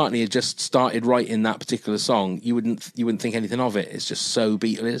Paul McCartney had just started writing that particular song, you wouldn't think anything of it. It's just so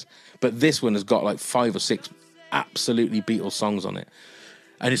Beatles. But this one has got like 5 or 6 absolutely Beatles songs on it.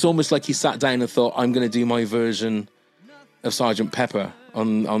 And it's almost like he sat down and thought, I'm going to do my version of Sgt. Pepper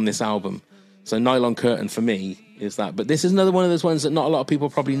on this album. So Nylon Curtain for me is that. But this is another one of those ones that not a lot of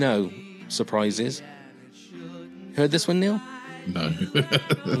people probably know. Surprises. Heard this one, Neil? No.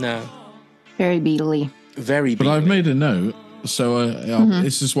 No. Very Beatley. Very Beatley. But I've made a note. So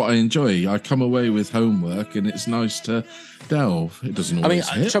this is what I enjoy. I come away with homework and it's nice to delve. It doesn't always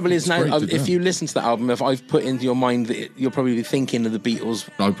the trouble is now, if you listen to the album, if I've put into your mind that you'll probably be thinking of the Beatles.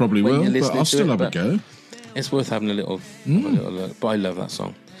 I probably will, but I'll still have a go. It's worth having a little look. But I love that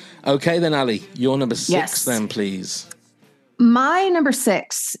song. Okay, then, Ali, your number 6 then, please. My number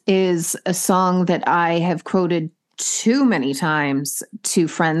 6 is a song that I have quoted too many times to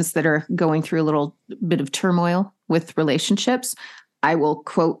friends that are going through a little bit of turmoil with relationships. I will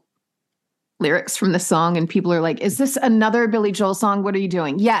quote lyrics from the song and people are like, is this another Billy Joel song? What are you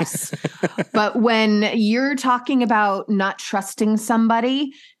doing? Yes. But when you're talking about not trusting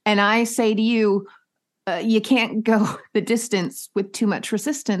somebody and I say to you, you can't go the distance with too much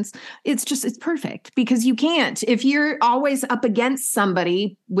resistance. It's perfect because you can't. If you're always up against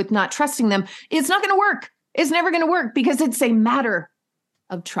somebody with not trusting them, it's not going to work. It's never going to work because it's a matter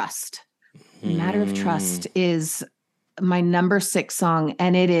of trust. Matter of Trust is my number 6 song.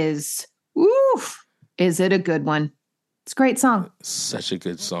 And it is, is it a good one? It's a great song. Such a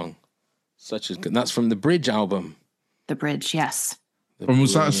good song. That's from the Bridge album. The Bridge, yes. And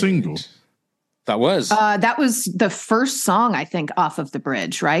was that a single? That was. That was the first song, I think, off of The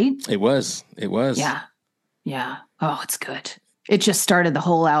Bridge, right? It was. Yeah. Yeah. Oh, it's good. It just started the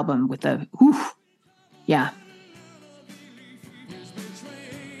whole album with a, yeah.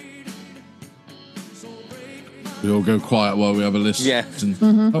 We all go quiet while we have a listen. Yeah.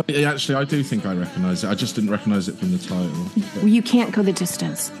 Actually, I do think I recognise it. I just didn't recognise it from the title. Well, you can't go the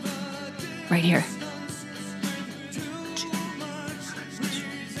distance. Right here.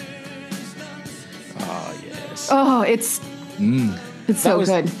 Oh, it's so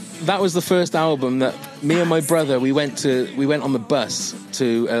good. That was the first album that me and my brother we went on the bus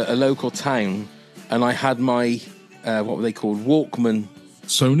to a local town, and I had my what were they called, Walkman.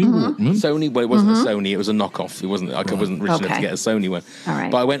 Sony Walkman. Sony. Well, it wasn't a Sony. It was a knockoff. It wasn't. I wasn't rich enough to get a Sony one. All right.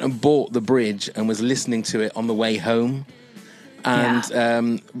 But I went and bought The Bridge and was listening to it on the way home.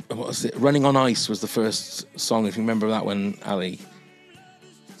 And what was it? Running on Ice was the first song. If you remember that one, Ali.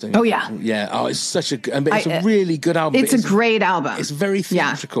 Oh, yeah. Yeah. Oh, it's such a good... It's a really good album. It's a great album. It's very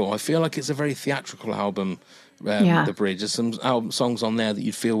theatrical. Yeah. I feel like it's a very theatrical album, The Bridge. There's some songs on there that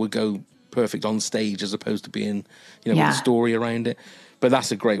you'd feel would go perfect on stage as opposed to being, with a story around it. But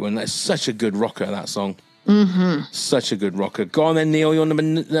that's a great one. That's such a good rocker, that song. Mm-hmm. Such a good rocker. Go on then, Neil. You're not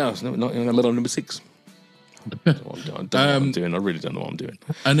number 6. I don't know what I'm doing. I really don't know what I'm doing.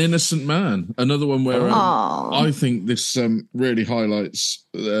 An Innocent Man, another one where I think this really highlights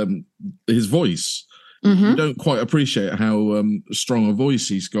his voice. Mm-hmm. You don't quite appreciate how strong a voice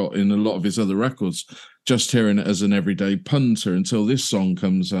he's got in a lot of his other records, just hearing it as an everyday punter until this song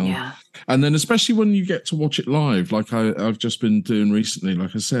comes out. Yeah. And then especially when you get to watch it live, like I've just been doing recently,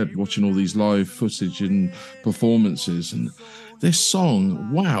 like I said, watching all these live footage and performances, and this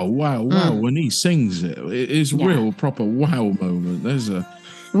song, wow, when he sings it, it is real proper wow moment.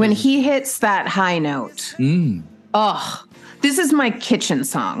 When he hits that high note, this is my kitchen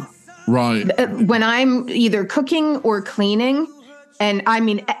song. Right. When I'm either cooking or cleaning, and I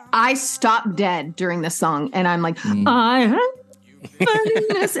mean, I stop dead during the song, and I'm like, I'm out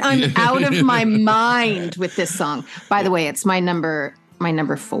of my mind with this song. By the way, it's my number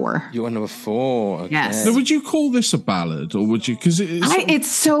 4. You're number 4. Okay. Yes. Now, would you call this a ballad, or would you? Because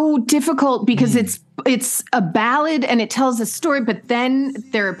it's so difficult because it's a ballad and it tells a story, but then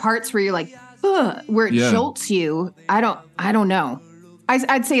there are parts where you're like, where it jolts you. I don't know.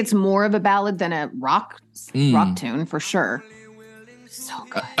 I'd say it's more of a ballad than a rock tune for sure. So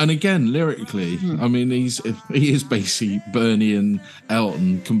good. And again, lyrically, I mean, he is basically Bernie and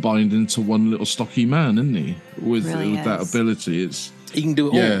Elton combined into one little stocky man, isn't he? With that ability, he can do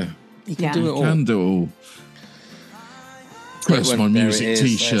it all. He can do it all. Request my music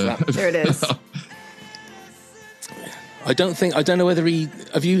T-shirt. There it is. I don't know whether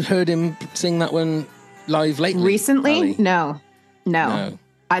have you heard him sing that one live lately? Recently? Ali? No.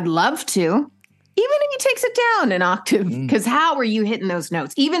 I'd love to. Even if he takes it down an octave, because how are you hitting those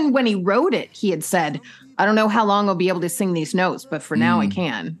notes? Even when he wrote it, he had said, I don't know how long I'll be able to sing these notes, but for now I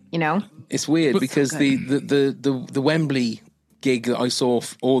can, you know? It's weird because the Wembley gig that I saw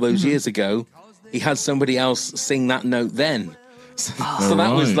all those years ago, he had somebody else sing that note then. So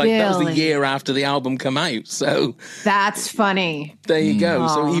that was the year after the album come out. So that's funny. There you go.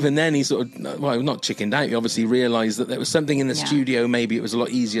 So even then he sort of, not chickened out. He obviously realised that there was something in the studio. Maybe it was a lot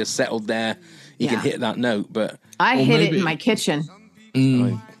easier settled there. You can hit that note, but I hit it in my kitchen.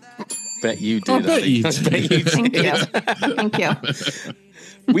 I bet you did. I bet you did. Thank you.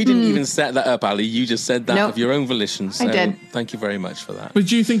 We didn't even set that up, Ali. You just said that of your own volition. So I did. Thank you very much for that. But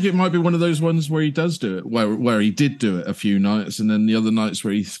do you think it might be one of those ones where he does do it, where he did do it a few nights, and then the other nights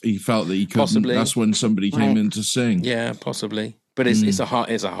where he felt that he couldn't? Possibly. That's when somebody came in to sing. Yeah, possibly. But it's a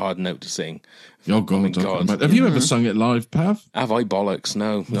hard note to sing. Oh God! Have you ever sung it live, Pav? Have I bollocks?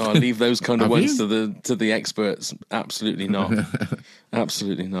 No. I leave those kind of ones to the experts. Absolutely not.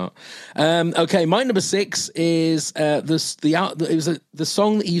 Absolutely not. Okay, my number 6 is the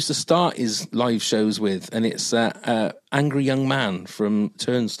song that he used to start his live shows with, and it's "Angry Young Man" from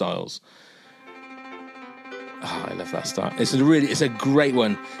Turnstiles. Oh, I love that start. It's a great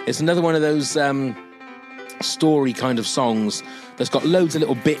one. It's another one of those story kind of songs that's got loads of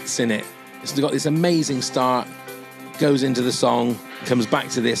little bits in it. It's got this amazing start, goes into the song, comes back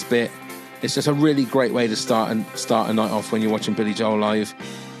to this bit. It's just a really great way to start a night off when you're watching Billy Joel live.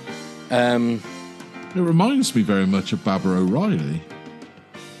 It reminds me very much of Baba O'Reilly.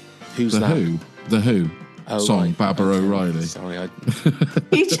 Who's that? The Who. Song, right. Baba O'Reilly. Sorry,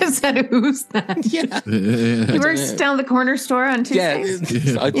 He just said, "Who's that?" Yeah. He works down the corner store on Tuesdays.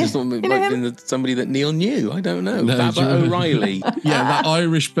 Yeah, I just thought it might have been somebody that Neil knew. I don't know. No, Baba O'Reilly. Yeah, that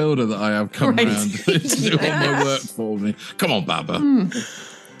Irish builder that I have come round to do all my work for me. Come on, Baba.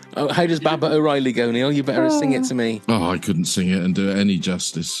 Oh, how does Baba O'Reilly go, Neil? You better sing it to me. Oh, I couldn't sing it and do it any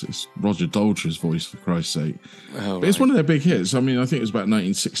justice. It's Roger Daltrey's voice, for Christ's sake. But it's one of their big hits. I mean, I think it was about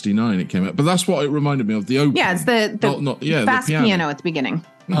 1969 it came out. But that's what it reminded me of, the opening. Yeah, it's the fast the piano at the beginning.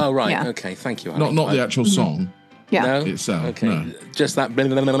 Oh, right. Yeah. Okay, thank you, Ali. Not the actual song. Yeah. No? Itself. Okay. No. Just that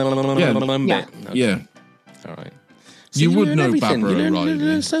bit. Yeah. All right. So you would know Baba You O'Reilly.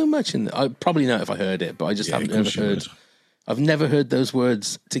 learn so much in I probably know if I heard it, but I just haven't ever heard. I've never heard those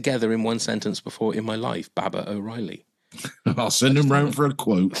words together in one sentence before in my life. Baba O'Reilly. I'll send him round for a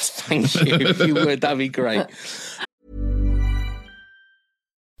quote. Thank you. If you would, that'd be great.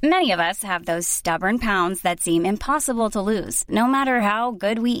 Many of us have those stubborn pounds that seem impossible to lose, no matter how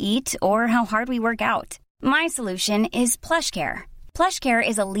good we eat or how hard we work out. My solution is PlushCare. PlushCare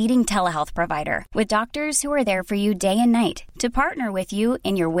is a leading telehealth provider with doctors who are there for you day and night to partner with you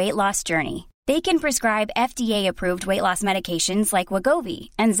in your weight loss journey. They can prescribe FDA-approved weight loss medications like Wegovy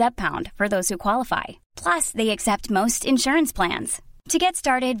and Zepbound for those who qualify. Plus, they accept most insurance plans. To get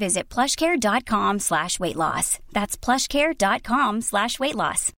started, visit plushcare.com/weightloss. That's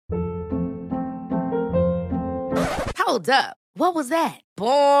plushcare.com/weightloss. Hold up. What was that?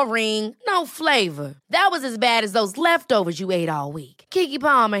 Boring. No flavor. That was as bad as those leftovers you ate all week. Keke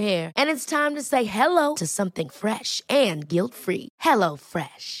Palmer here, and it's time to say hello to something fresh and guilt-free. Hello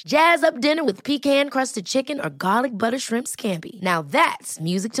Fresh. Jazz up dinner with pecan-crusted chicken or garlic butter shrimp scampi. Now that's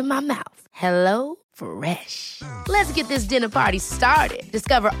music to my mouth. Hello Fresh. Let's get this dinner party started.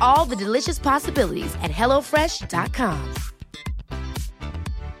 Discover all the delicious possibilities at hellofresh.com.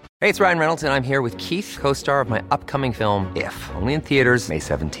 Hey, it's Ryan Reynolds, and I'm here with Keith, co-star of my upcoming film, If, only in theaters May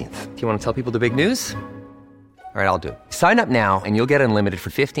 17th. Do you want to tell people the big news? All right, I'll do it. Sign up now and you'll get unlimited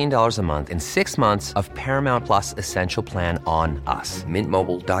for $15 a month and 6 months of Paramount Plus Essential Plan on us.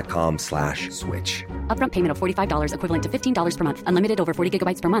 MintMobile.com/switch. Upfront payment of $45 equivalent to $15 per month. Unlimited over 40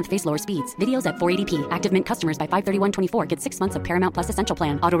 gigabytes per month. Face lower speeds. Videos at 480p. Active Mint customers by 531.24 get 6 months of Paramount Plus Essential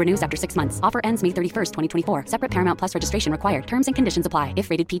Plan. Auto renews after 6 months. Offer ends May 31st, 2024. Separate Paramount Plus registration required. Terms and conditions apply if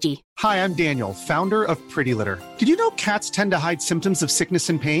rated PG. Hi, I'm Daniel, founder of Pretty Litter. Did you know cats tend to hide symptoms of sickness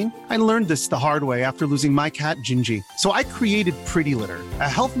and pain? I learned this the hard way after losing my cat, Gingy. So I created Pretty Litter, a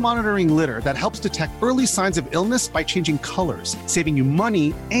health monitoring litter that helps detect early signs of illness by changing colors, saving you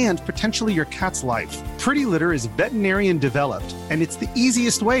money and potentially your cat's life. Pretty Litter is veterinarian developed, and it's the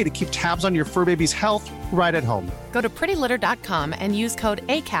easiest way to keep tabs on your fur baby's health right at home. Go to prettylitter.com and use code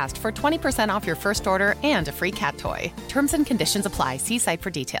ACAST for 20% off your first order and a free cat toy. Terms and conditions apply. See site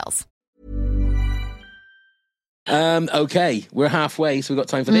for details. Okay, we're halfway, so we've got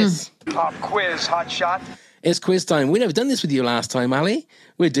time for this. Pop quiz, hot shot. It's quiz time. We never done this with you last time, Ali.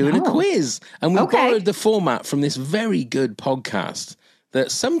 We're doing a quiz. And we borrowed the format from this very good podcast that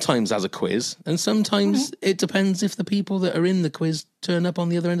sometimes has a quiz and sometimes it depends if the people that are in the quiz turn up on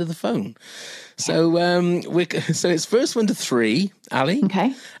the other end of the phone. So so it's first 1 to 3, Ali.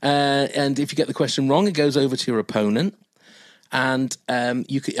 Okay. And if you get the question wrong, it goes over to your opponent. And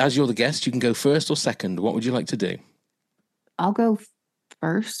as you're the guest, you can go first or second. What would you like to do? I'll go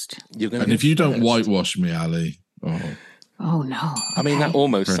first. And if you don't whitewash me, Ali. Oh no. I mean, that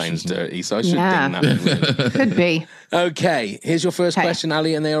almost sounds dirty, so I should think that. Could be. Okay, here's your first question,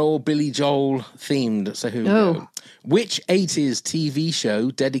 Ali, and they're all Billy Joel themed. So here we go. Which 80s TV show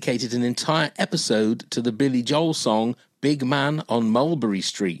dedicated an entire episode to the Billy Joel song Big Man on Mulberry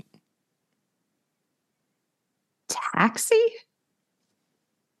Street? Taxi?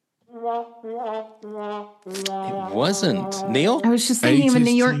 It wasn't. Neil? I was just thinking of a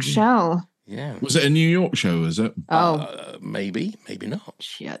New York show. Yeah. Was it a New York show, is it? Maybe not.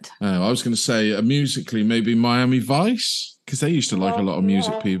 Shit. I was going to say musically, maybe Miami Vice, because they used to like a lot of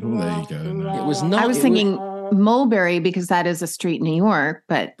music people. There you go. It was not. I was thinking Mulberry because that is a street in New York,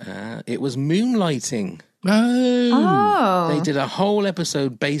 but... it was Moonlighting. Oh. They did a whole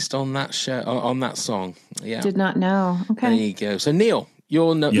episode based on that show, on that song. Yeah. Did not know. Okay. There you go. So, Neil,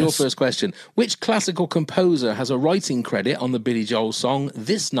 your first question. Which classical composer has a writing credit on the Billy Joel song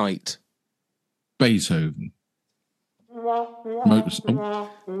This Night? Beethoven.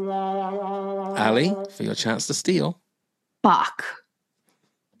 Ali, for your chance to steal. Bach.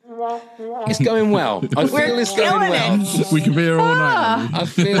 It's going well. I feel it's going well. We can be here all night.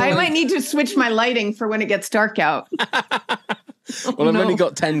 I might need to switch my lighting for when it gets dark out. Well, I've only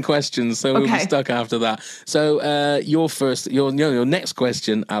got 10 questions, so we'll be stuck after that. So your next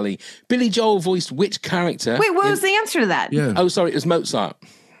question, Ali. Billy Joel voiced which character? Wait, what was the answer to that? Yeah. Oh, sorry, it was Mozart.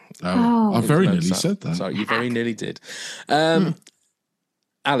 I very nearly said that. Sorry, you very nearly did.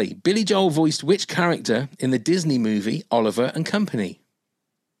 Ali, Billy Joel voiced which character in the Disney movie Oliver and Company?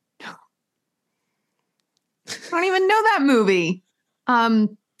 I don't even know that movie.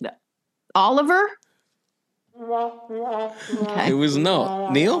 Oliver? Okay. It was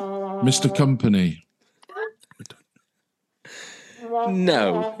not. Neil? Mr. Company.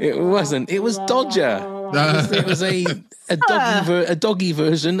 No, it wasn't. It was Dodger. It was a doggy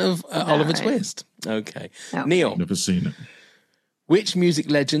version of Oliver Twist. Okay. Neil. Never seen it. Which music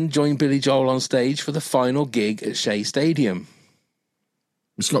legend joined Billy Joel on stage for the final gig at Shea Stadium?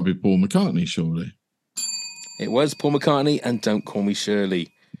 It's got to be Paul McCartney, surely. It was Paul McCartney and Don't Call Me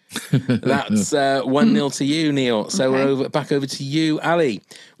Shirley. That's 1-0 to you, Neil. So we're back over to you, Ali.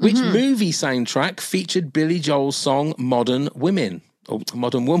 Which movie soundtrack featured Billy Joel's song Modern Women? Oh,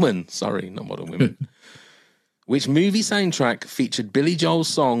 Modern Woman. Sorry, not Modern Women. Which movie soundtrack featured Billy Joel's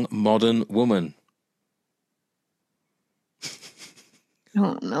song Modern Woman? I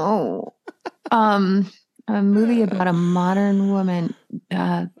don't know. A movie about a modern woman,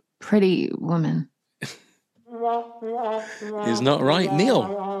 pretty woman. Is not right,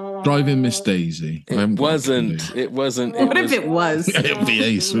 Neil. Driving Miss Daisy. It wasn't. What if it was? It'd be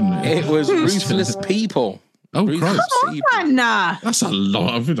ace, wouldn't it? It was Ruthless People. Oh, Christ. Come on. That's a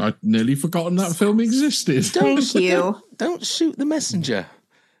lot. I'd nearly forgotten that film existed. Thank you. Don't shoot the messenger.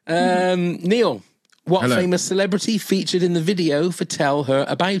 Neil, what famous celebrity featured in the video for Tell Her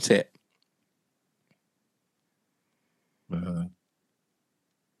About It?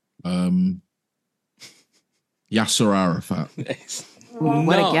 Yasser Arafat.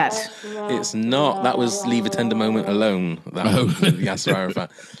 What a guess. It's not. That was Leave a Tender Moment Alone. That was Yasser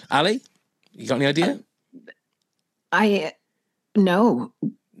Arafat. Ali, you got any idea? No.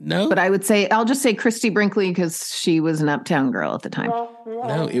 No? But I'll just say Christy Brinkley because she was an uptown girl at the time.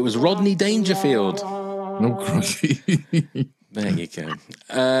 No, it was Rodney Dangerfield. No, crikey. There you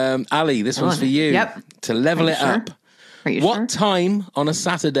go. Ali, this one's for you. Yep. To level it up. Are you What time on a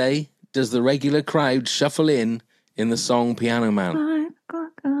Saturday does the regular crowd shuffle in the song Piano Man? 5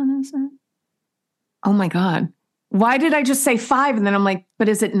 o'clock on a Saturday. Oh my God. Why did I just say 5? And then I'm like, but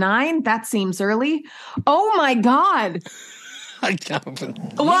is it 9? That seems early. Oh my God. I can't.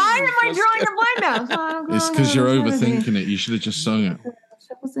 Why am I drawing a blank now? It's because you're overthinking it. You should have just sung it.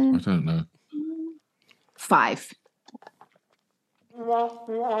 I don't know. 5.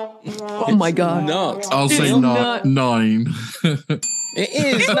 Oh my God. Not. I'll say 9. It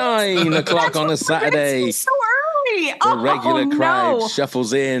is 9 o'clock on a Saturday. It's so early. The regular crowd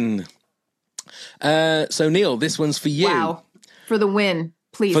shuffles in. So Neil, this one's for you. Wow. For the win.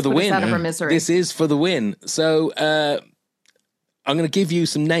 Please for the put win. us out of our misery. This is for the win. So I'm going to give you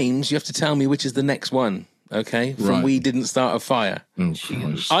some names. You have to tell me which is the next one. Okay? From We Didn't Start a Fire. Oh,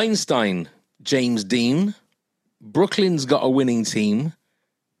 Einstein, James Dean, Brooklyn's Got a Winning Team,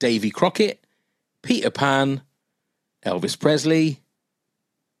 Davy Crockett, Peter Pan, Elvis Presley.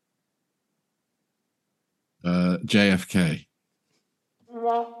 JFK.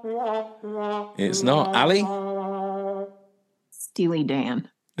 It's not. Ali? Steely Dan.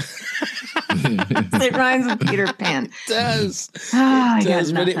 It rhymes with Peter Pan. It does. It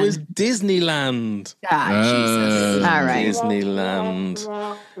does, but it was Disneyland. Jesus. All right. Disneyland.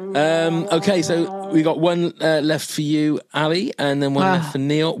 Okay, so we got one left for you, Ali, and then one left for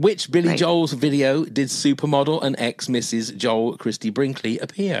Neil. Which Billy Joel's video did supermodel and ex-Mrs. Joel Christy Brinkley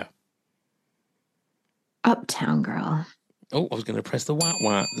appear? Uptown Girl. Oh, I was going to press the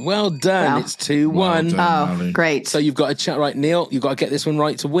wah-wah. Well done. It's 2-1. Well done, Ali. Great. So you've got a chat right, Neil. You've got to get this one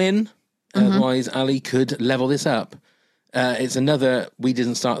right to win. Otherwise, Ali could level this up. It's another We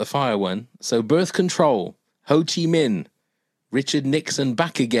Didn't Start the Fire one. So Birth Control, Ho Chi Minh, Richard Nixon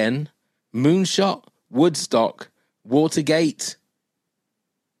Back Again, Moonshot, Woodstock, Watergate.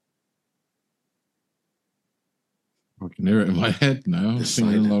 I can hear it in my head now. I'm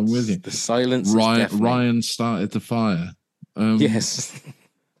singing along with you. The silence. Ryan started the fire. Yes.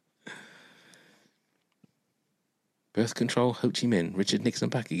 Birth Control, Ho Chi Minh, Richard Nixon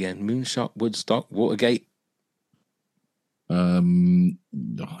Back Again, Moonshot, Woodstock, Watergate. I don't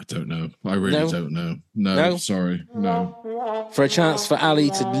know. I really don't know. No, sorry. No. For a chance for Ali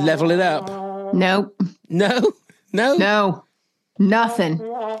to level it up. Nope. No? Nothing.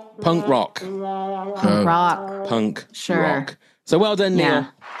 Punk rock. Punk rock. So well done, Neil. Yeah.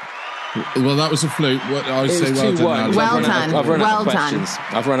 Well, that was a fluke. I would say well done. Well done. I've run out of Well questions.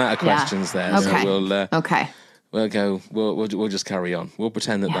 I've run out of questions there. Okay. So okay. We'll go. We'll just carry on. We'll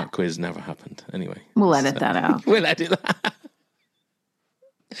pretend that quiz never happened. Anyway, we'll edit that out. We'll edit that.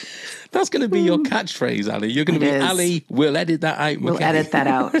 That's going to be your catchphrase, Ali. You're going to be Ali. We'll edit that out. We'll edit that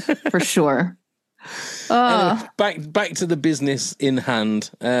out for sure. Anyway, back to the business in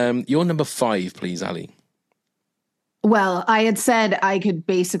hand. Your number 5, please, Ali. Well, I had said I could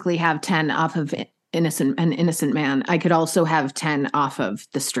basically have 10 off of An Innocent Man. I could also have 10 off of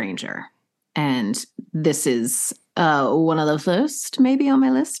The Stranger. And this is one of the first, maybe on my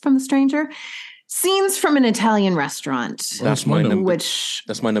list from The Stranger. Scenes from an Italian restaurant. That's my number.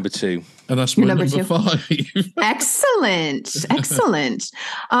 That's my number 2. And that's my number 5. Excellent.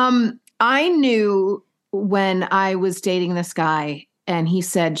 I knew when I was dating this guy and he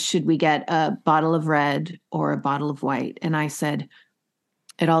said, should we get a bottle of red or a bottle of white? And I said,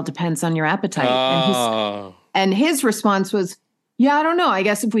 it all depends on your appetite. And his response was, yeah, I don't know. I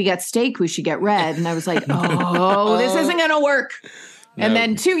guess if we get steak, we should get red. And I was like, oh, this isn't going to work. No. And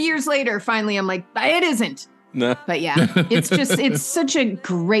then 2 years later, finally, I'm like, it isn't. No. But yeah, it's such a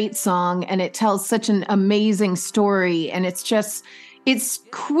great song and it tells such an amazing story. And it's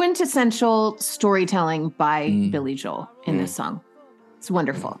quintessential storytelling by Billy Joel in this song. It's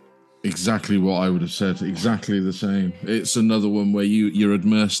wonderful. Exactly what I would have said. Exactly the same. It's another one where you're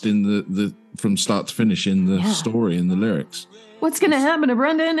immersed in the from start to finish in the story and the lyrics. What's going to happen to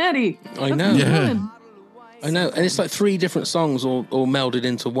Brenda and Eddie? I know. I know. And it's like 3 different songs all melded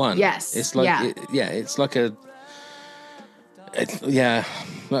into one. Yes. It's like, it's like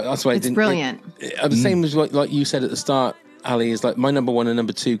that's why it's brilliant. The same as like you said at the start, Ali, is like my number 1 and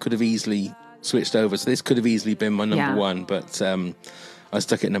number 2 could have easily switched over. So this could have easily been my number 1, but I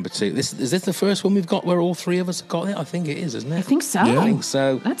stuck at number 2. Is this the first one we've got where all 3 of us have got it? I think it is, isn't it? I think so. I think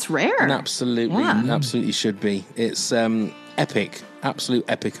so. That's rare. And absolutely should be. It's epic, absolute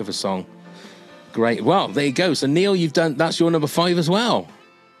epic of a song. Great. Well, there you go. So Neil, that's your number 5 as well.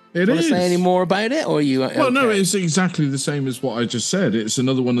 It is. Want to say any more about it, or are you? Well, no, it's exactly the same as what I just said. It's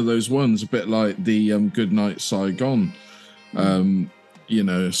another one of those ones, a bit like the "Good Night Saigon," song.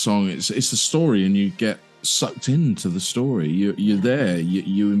 It's a story, and you get sucked into the story. You're there.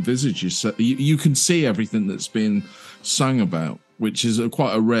 You envisage yourself. You can see everything that's being sung about, which is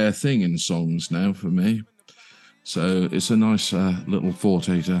quite a rare thing in songs now for me. So it's a nice little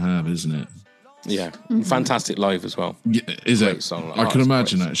forte to have, isn't it? Yeah, fantastic live as well. Yeah, is great it? Song. I can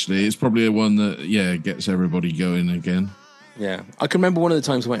imagine actually. It's probably a one that gets everybody going again. Yeah, I can remember one of the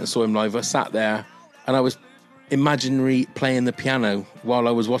times I went and saw him live. I sat there and I was imaginary playing the piano while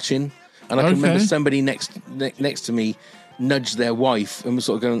I was watching, and I can remember somebody next to me nudged their wife and was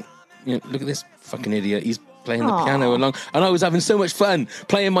sort of going, look at this fucking idiot. He's playing the piano along, and I was having so much fun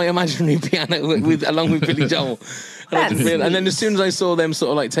playing my imaginary piano along with Billy Joel. And then as soon as I saw them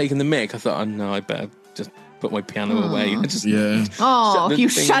sort of like taking the mic, I thought, oh no, I better just put my piano away. I just shut it. I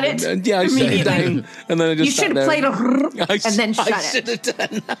shut it down, and then I just you should have played and then shut it. I should have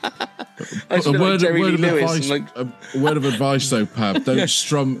done. A word of advice, though, Pav.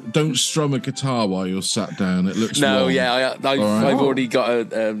 Don't strum a guitar while you're sat down. It looks wrong. I've already got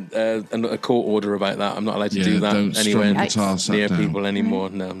a court order about that. I'm not allowed to do that anywhere near people anymore.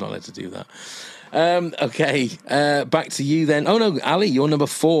 No, I'm not allowed to do that. Okay, back to you then. Oh no, Ali, your number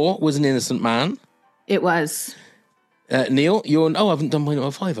 4 was An Innocent Man. It was. Neil, I haven't done my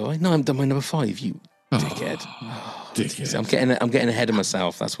number 5, have I? No, I haven't done my number 5. You dickhead. Dickhead. I'm getting ahead of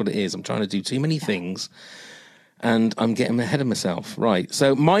myself. That's what it is. I'm trying to do too many things, and I'm getting ahead of myself. Right.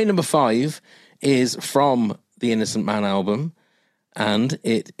 So my number 5 is from the Innocent Man album, and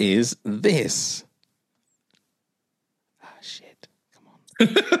it is this. Ah, shit. Come on.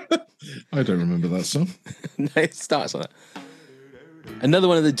 I don't remember that song. No, it starts like that. Another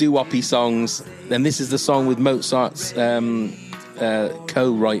one of the doo-woppy songs, and this is the song with Mozart's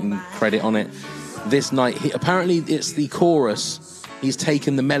co-writing credit on it. This night, apparently it's the chorus. He's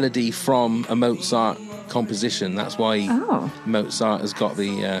taken the melody from a Mozart composition. That's why Mozart has got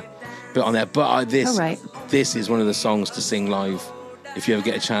the bit on there. But this is one of the songs to sing live. If you ever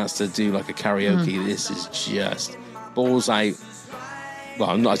get a chance to do like a karaoke, this is just balls out.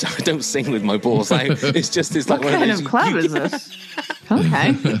 Well, I don't sing with my balls out. It's just like what one kind of club is this?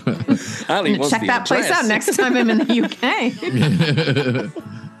 Okay. Ali wants check that place out next time I'm in the UK.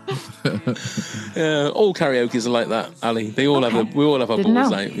 All karaoke's are like that, Ali. We all have our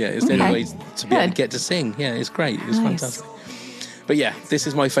balls out. Yeah, it's the only way to be able to get to sing. Yeah, it's great. It's fantastic. But yeah, this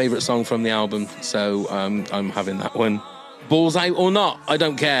is my favourite song from the album, so I'm having that one. Balls out or not, I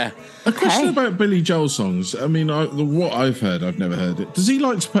don't care. A question about Billy Joel songs. I mean, what I've heard, I've never heard it. Does he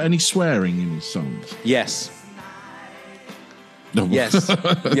like to put any swearing in his songs? Yes. No. Yes.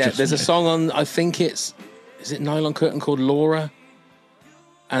 Yeah, there's a song on, I think is it Nylon Curtain, called Laura?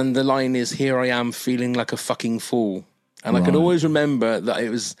 And the line is, "Here I am feeling like a fucking fool." And I can always remember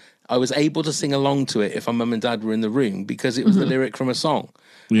that I was able to sing along to it if my mum and dad were in the room because it was the lyric from a song.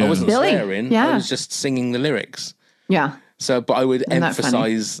 Yeah. I wasn't swearing, I was just singing the lyrics. Yeah. So, but I would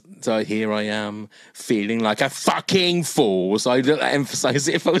emphasize, so here I am feeling like a fucking fool. So I'd emphasize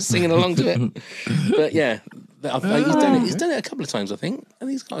it if I was singing along to it. But yeah, he's done it a couple of times, I think. And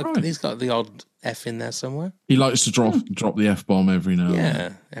he's got the odd F in there somewhere. He likes to drop the F-bomb every now and then.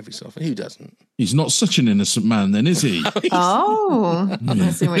 Yeah, every so often. Who doesn't? He's not such an innocent man then, is he?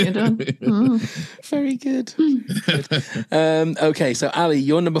 I see what you're doing. Very good. Okay, so Ali,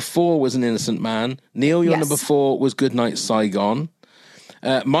 your number 4 was An Innocent Man. Neil, your number 4 was Goodnight Saigon.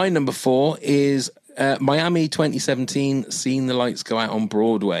 My number 4 is Miami 2017, Seeing the Lights Go Out on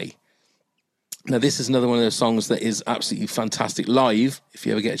Broadway. Now, this is another one of those songs that is absolutely fantastic live, if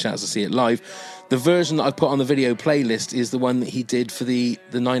you ever get a chance to see it live. The version that I put on the video playlist is the one that he did for the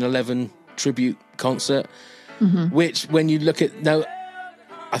 9/11 tribute concert, which, when you look at... Now,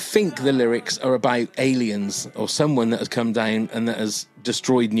 I think the lyrics are about aliens or someone that has come down and that has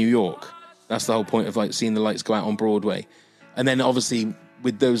destroyed New York. That's the whole point of like seeing the lights go out on Broadway. And then obviously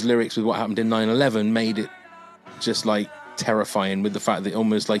with those lyrics, with what happened in 9/11, made it just like terrifying, with the fact that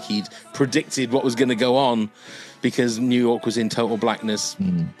almost like he'd predicted what was going to go on because New York was in total blackness.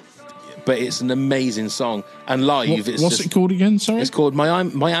 But it's an amazing song, and live what's it called again? Sorry, it's called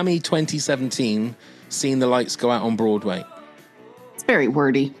Miami 2017, Seeing the Lights Go Out on Broadway. It's very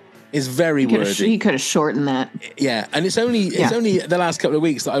wordy. It's very wordy. He could have shortened that. Yeah, and it's only the last couple of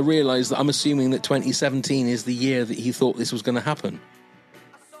weeks that I realised that I'm assuming that 2017 is the year that he thought this was going to happen.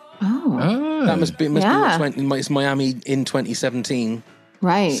 Oh, that must be it's Miami in 2017,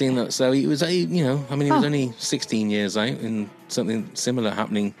 right? Seeing that, so he was, he was only 16 years out, and something similar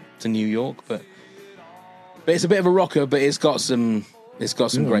happening to New York, but it's a bit of a rocker, but it's got some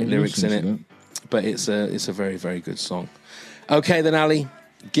great lyrics in it. But it's a very, very good song. Okay, then Ali,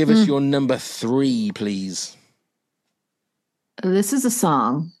 give us your number 3, please. This is a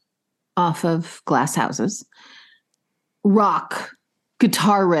song off of Glass Houses. Rock.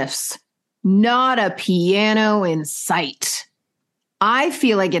 Guitar riffs, not a piano in sight. I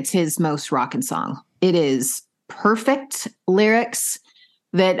feel like it's his most rockin' song. It is perfect lyrics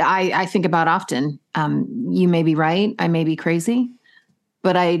that I think about often. You may be right. I may be crazy,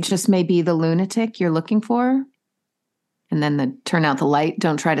 but I just may be the lunatic you're looking for. And then the turn out the light.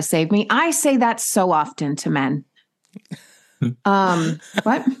 Don't try to save me. I say that so often to men.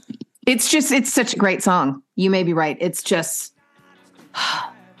 What? It's such a great song. You may be right. It's just...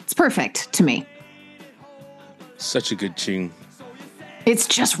 It's perfect to me. Such a good tune. It's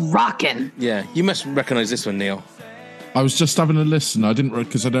just rocking. Yeah, you must recognize this one, Neil. I was just having a listen. I didn't,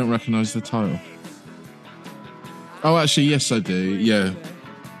 because I don't recognize the title. Oh, actually, yes, I do. Yeah.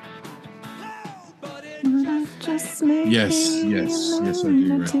 Just maybe Yes, I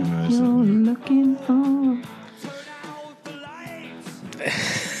do recognise it. Looking for.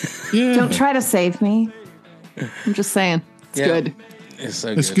 Yeah. Don't try to save me. I'm just saying. It's good. It's so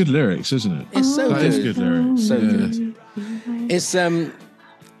good. It's good lyrics, isn't it? It's so That good. is good lyrics. So Yeah. good. It's the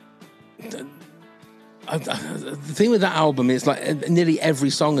thing with that album is like nearly every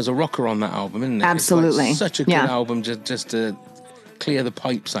song is a rocker on that album, isn't it? Absolutely. It's like such a good album just to clear the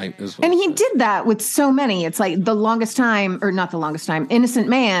pipes out as well. And he did that with so many. It's like The Longest Time, or not The Longest Time, Innocent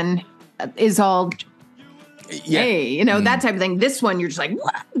Man is all, hey, that type of thing. This one, you're just like,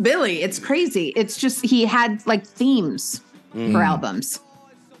 what? Billy, it's crazy. It's just, he had like themes for albums.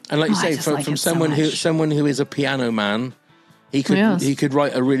 And like you say, from someone who is a piano man, he could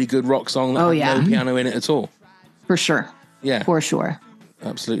write a really good rock song that had no piano in it at all. For sure. Yeah. For sure.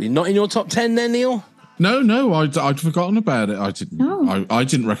 Absolutely. Not in your top 10 then, Neil? No, I'd forgotten about it. I didn't. No. I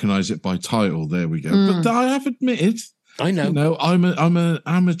didn't recognise it by title. There we go. But I have admitted, I know. I'm an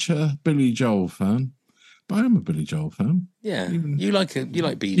amateur Billy Joel fan. But I am a Billy Joel fan. Yeah, you like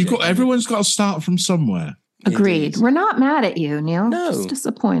BJ. Everyone's got to start from somewhere. Agreed. Indeed. We're not mad at you, Neil. No. Just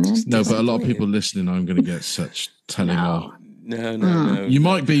disappointed. No, but a lot of people listening, I'm going to get such telling off. No. You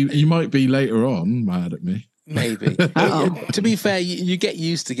might be later on mad at me. Maybe. To be fair, you get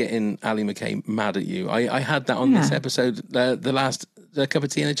used to getting Ali McKay mad at you. I had that on this episode, the last cup of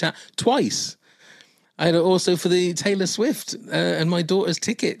tea in a chat, twice. I had it also for the Taylor Swift and my daughter's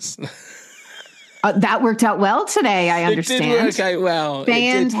tickets. That worked out well today, I understand. It did work out well.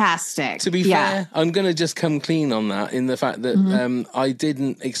 Fantastic. To be fair, I'm going to just come clean on that in the fact that I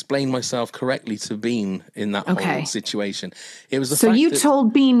didn't explain myself correctly to Bean in that whole situation. It was the fact you that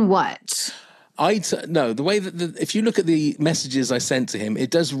told Bean what? No, the way that if you look at the messages I sent to him,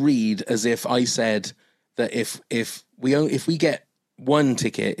 it does read as if I said that if we get one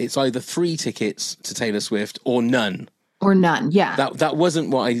ticket, it's either 3 tickets to Taylor Swift or none. Or none, yeah. That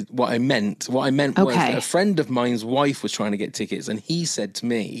wasn't what I meant. What I meant was that a friend of mine's wife was trying to get tickets, and he said to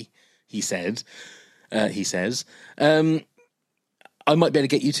me, he says, I might be able to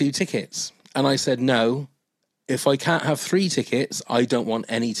get you 2 tickets. And I said, no, if I can't have 3 tickets, I don't want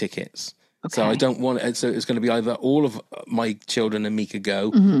any tickets. Okay. So I don't want it. So it's going to be either all of my children and me could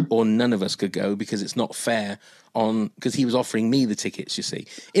go, or none of us could go, because it's not fair because he was offering me the tickets, you see.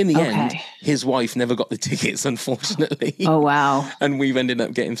 In the end, his wife never got the tickets, unfortunately. Oh, wow. And we've ended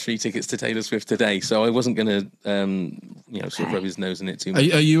up getting 3 tickets to Taylor Swift today. So I wasn't going to, sort of rub his nose in it too much.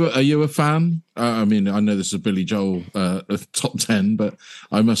 Are you a fan? I mean, I know this is a Billy Joel top 10, but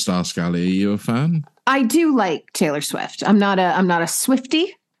I must ask Ali, are you a fan? I do like Taylor Swift. I'm not a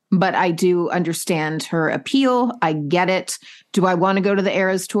Swiftie, but I do understand her appeal. I get it. Do I want to go to the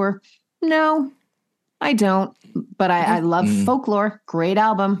Eras tour? No, I don't. But I love Folklore. Great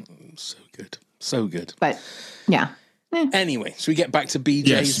album. So good. But yeah. Anyway, should we get back to BJ's?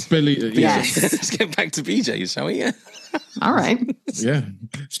 Yes, Billy. Yes. Let's get back to BJ's, shall we? All right. Yeah,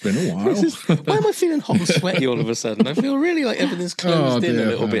 it's been a while. Why am I feeling hot and sweaty all of a sudden? I feel really like everything's closed in a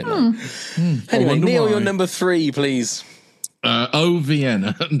little bit now. Anyway, Neil, your number 3, please.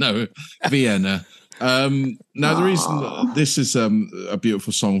 Vienna. No, Vienna. Now, the reason this is a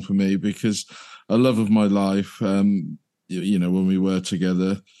beautiful song for me, because a love of my life, when we were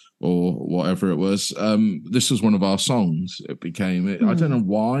together or whatever it was, this was one of our songs. It became, I don't know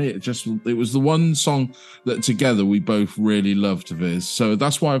why, it was the one song that together we both really loved of his. So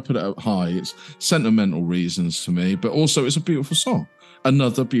that's why I put it up high. It's sentimental reasons to me, but also it's a beautiful song.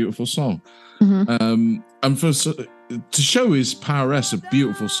 Another beautiful song. And to show his prowess of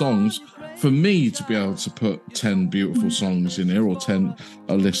beautiful songs, for me to be able to put 10 beautiful songs in here, or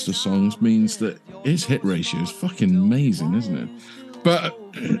a list of songs, means that his hit ratio is fucking amazing, isn't it? But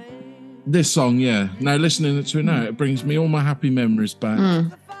this song, now listening to it now, it brings me all my happy memories back.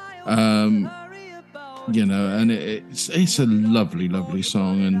 And it's a lovely, lovely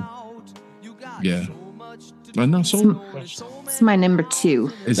song, and and that's all. It's my number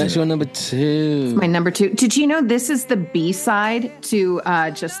 2. That's your number 2. It's my number 2. Did you know this is the B-side to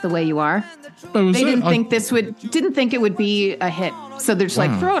Just the Way You Are? They didn't think it would be a hit. So they're just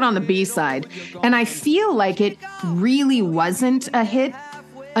like, throw it on the B-side. And I feel like it really wasn't a hit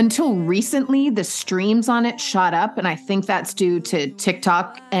until recently. The streams on it shot up. And I think that's due to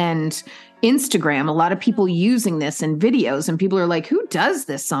TikTok and Instagram. A lot of people using this in videos, and people are like, who does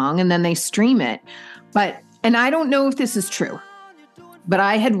this song? And then they stream it. And I don't know if this is true, but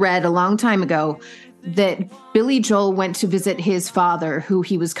I had read a long time ago that Billy Joel went to visit his father, who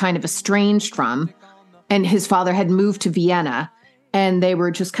he was kind of estranged from, and his father had moved to Vienna, and they were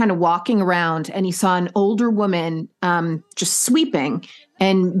just kind of walking around, and he saw an older woman just sweeping,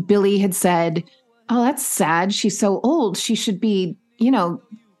 and Billy had said, Oh, that's sad. She's so old. She should be,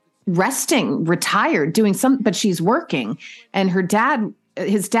 resting, retired, doing something, but she's working. And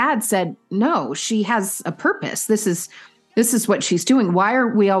his dad said, no, she has a purpose. This is what she's doing. Why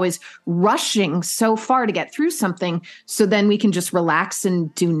are we always rushing so far to get through something so then we can just relax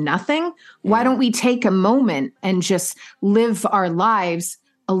and do nothing? Why don't we take a moment and just live our lives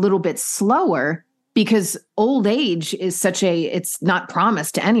a little bit slower? Because old age is it's not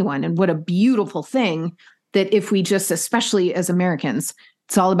promised to anyone. And what a beautiful thing that if we just, especially as Americans,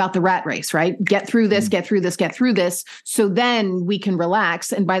 it's all about the rat race, right? Get through this, get through this, get through this. So then we can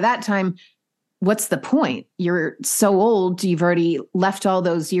relax. And by that time, what's the point? You're so old, you've already left all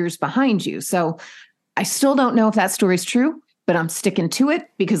those years behind you. So I still don't know if that story's true, but I'm sticking to it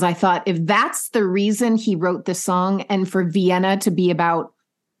because I thought if that's the reason he wrote this song and for Vienna to be about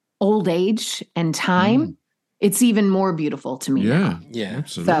old age and time, it's even more beautiful to me. Yeah, yeah,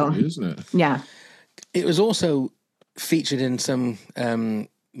 absolutely, isn't it? Yeah. It was also featured in some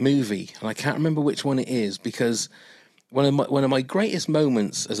movie, and I can't remember which one it is because one of my greatest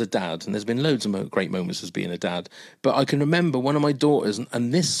moments as a dad, and there's been loads of great moments as being a dad, but I can remember one of my daughters,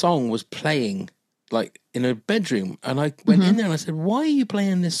 and this song was playing like in her bedroom, and I went in there and I said, "Why are you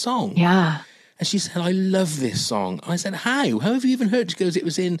playing this song?" Yeah. And she said, "I love this song." I said, "How? How have you even heard?" She goes,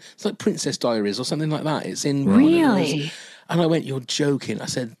 it's like Princess Diaries or something like that. It's in Really? And I went, "You're joking." I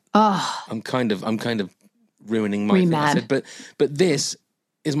said, "Oh, I'm kind of ruining my thing." I said, but this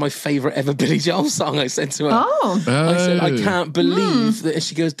is my favorite ever Billy Joel song. I said to her, I said, "I can't believe that."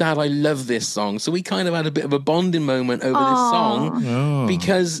 She goes, "Dad, I love this song." So we kind of had a bit of a bonding moment over this song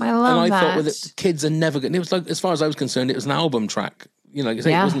because, I thought, well, the kids are never good. And it was like, as far as I was concerned, it was an album track. It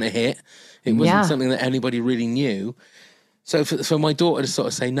wasn't a hit. It wasn't something that anybody really knew. So for my daughter to sort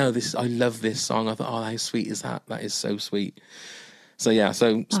of say, "No, I love this song," I thought, "Oh, how sweet is that? That is so sweet." So yeah,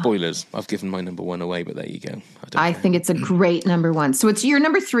 spoilers. I've given my number one away, but there you go. I think it's a great number one. So it's your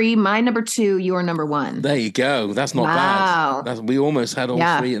number 3, my number 2, your number 1. There you go. That's not bad. We almost had all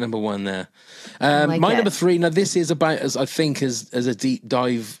 3 at number 1 there. My number 3. Now this is about as a deep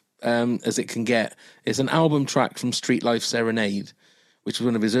dive as it can get. It's an album track from Street Life Serenade, which was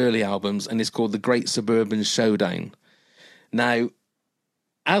one of his early albums, and it's called The Great Suburban Showdown. Now,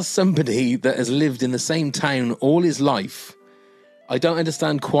 as somebody that has lived in the same town all his life, I don't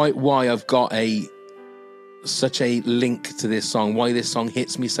understand quite why I've got such a link to this song, why this song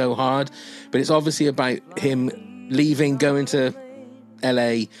hits me so hard. But it's obviously about him leaving, going to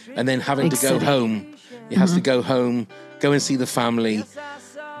LA, and then having to go home. He has to go home, go and see the family.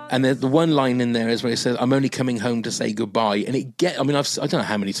 And the one line in there is where he says, "I'm only coming home to say goodbye." And I don't know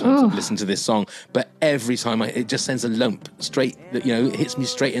how many times I've listened to this song, but every time it just sends a lump straight, it hits me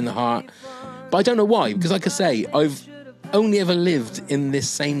straight in the heart. But I don't know why, because like I say, I've only ever lived in this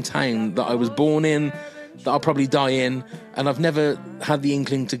same town that I was born in, that I'll probably die in, and I've never had the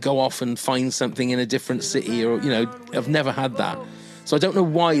inkling to go off and find something in a different city, or I've never had that. So I don't know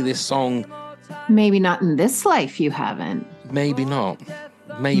why this song. Maybe not in this life. You haven't. Maybe not.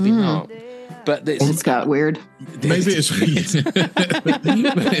 Maybe not. But it's got weird. Maybe it's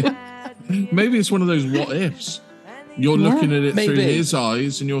maybe it's one of those what ifs. You're looking at it through his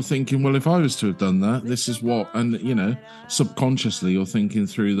eyes and you're thinking, well, if I was to have done that, this is what, and subconsciously you're thinking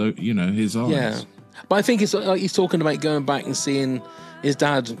through his eyes. Yeah. But I think it's like he's talking about going back and seeing his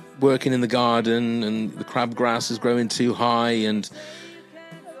dad working in the garden and the crabgrass is growing too high, and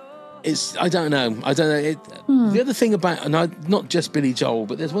I don't know. The other thing about, and not just Billy Joel,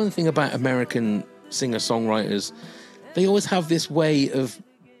 but there's one thing about American singer-songwriters. They always have this way of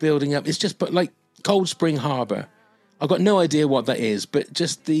building up. It's just, but like Cold Spring Harbor, I've got no idea what that is, but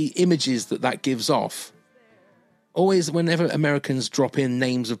just the images that gives off. Always, whenever Americans drop in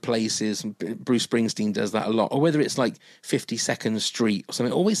names of places, Bruce Springsteen does that a lot, or whether it's like 52nd Street or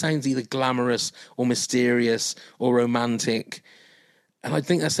something, it always sounds either glamorous or mysterious or romantic. And I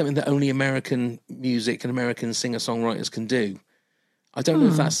think that's something that only American music and American singer-songwriters can do. I don't know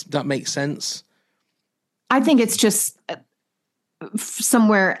if that makes sense. I think it's just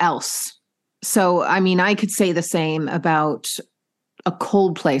somewhere else. So, I mean, I could say the same about a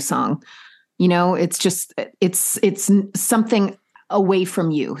Coldplay song. It's just, it's something away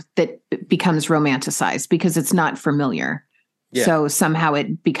from you that becomes romanticized because it's not familiar. Yeah. So somehow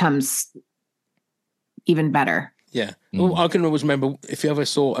it becomes even better. Yeah. Well, I can always remember if you ever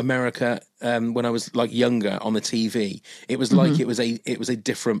saw America when I was like younger on the TV, it was like it was a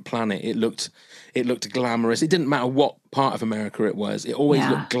different planet. It looked glamorous. It didn't matter what part of America it was. It always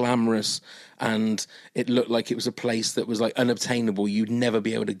looked glamorous, and it looked like it was a place that was like unobtainable. You'd never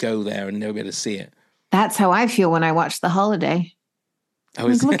be able to go there and never be able to see it. That's how I feel when I watch The Holiday.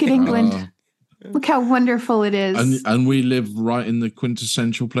 Look at England. Look how wonderful it is. And we live right in the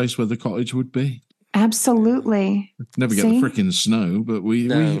quintessential place where the cottage would be. Absolutely. Never get the freaking snow, but we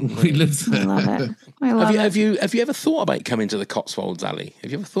live there. I love it. I love Have you ever thought about coming to the Cotswolds, Ali?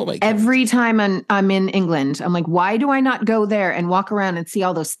 Have you ever thought about Every time I'm in England, I'm like, why do I not go there and walk around and see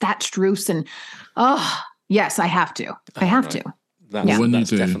all those thatched roofs? And yes, I have to. I have to.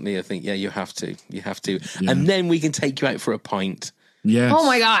 That's definitely a thing. Yeah, you have to. You have to. Yeah. And then we can take you out for a pint. Yes. Oh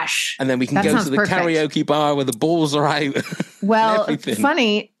my gosh. And then we can go to the karaoke bar where the balls are out. Well,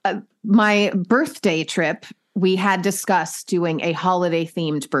 funny, my birthday trip, we had discussed doing a holiday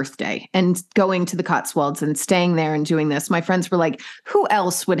themed birthday and going to the Cotswolds and staying there and doing this. My friends were like, who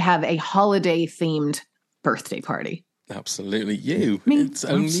else would have a holiday themed birthday party? Absolutely you. Me. It's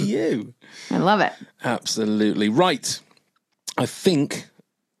only you. I love it. Absolutely. Right. I think,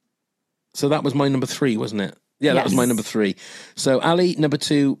 so that was my number 3, wasn't it? Yeah, that was my number 3. So Ali, number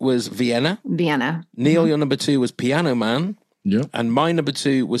 2 was Vienna. Neil, your number 2 was Piano Man. Yeah. And my number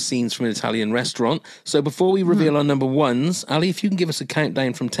 2 was Scenes from an Italian Restaurant. So before we reveal our number 1s, Ali, if you can give us a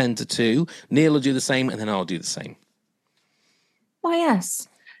countdown from 10 to 2, Neil will do the same and then I'll do the same. Why, yes.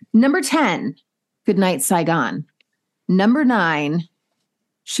 Number 10, Goodnight Saigon. Number 9,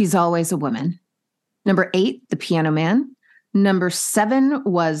 She's Always a Woman. Number 8, The Piano Man. Number 7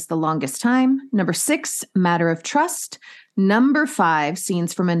 was The Longest Time. Number 6, Matter of Trust. Number 5,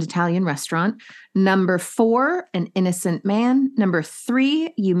 Scenes from an Italian Restaurant. Number 4, An Innocent Man. Number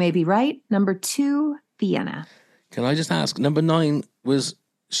 3, You May Be Right. Number 2, Vienna. Can I just ask, number 9 was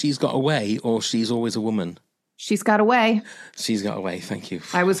She's Got Away or She's Always a Woman? She's Got Away. She's Got Away, thank you.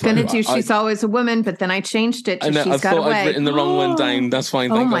 I was going to do She's Always a Woman, but then I changed it to She's Got Away. I'd written the wrong one down. That's fine.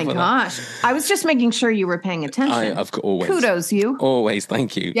 Thank my gosh. I was just making sure you were paying attention. I've got always. Kudos, you. Always,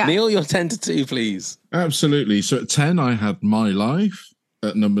 thank you. Yeah. Neil, you're 10 to 2, please. Absolutely. So at 10, I had My Life.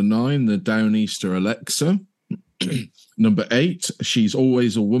 At number 9, the Downeaster Alexa. Number 8, She's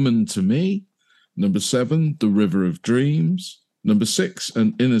Always a Woman to Me. Number 7, The River of Dreams. Number 6,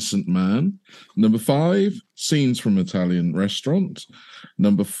 An Innocent Man. Number 5, Scenes from Italian Restaurant.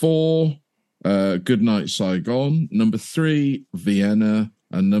 Number 4, Goodnight Saigon. Number 3, Vienna.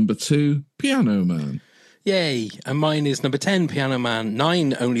 And number 2, Piano Man. Yay. And mine is number 10, Piano Man.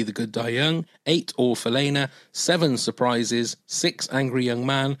 9, Only the Good Die Young. 8, All for Lena. 7, Surprises. 6, Angry Young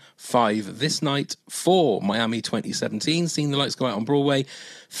Man. 5, This Night. 4, Miami 2017, Seeing the Lights Go Out on Broadway.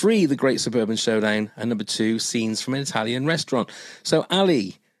 3, The Great Suburban Showdown. And number 2, Scenes from an Italian Restaurant. So,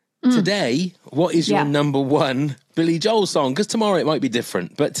 Ali, today, what is your number 1 Billy Joel song? Because tomorrow it might be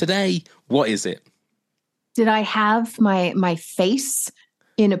different. But today, what is it? Did I have my face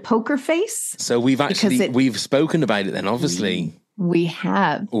in a poker face? So we've spoken about it then, obviously. We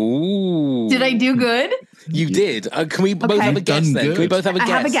have. Ooh. Did I do good? You did. Can we both have a guess then? Can we both have a guess?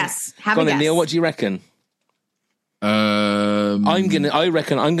 I have a guess. Go on then, Neil, what do you reckon? I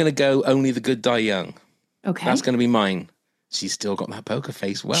reckon I'm gonna go Only the Good Die Young. Okay. That's gonna be mine. She's still got that poker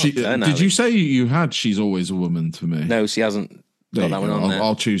face. Well done, did you say you had She's Always a Woman to Me? No, she hasn't got that one on there.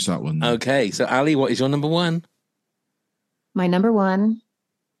 I'll choose that one then. Okay, so Ali, what is your number 1? My number 1,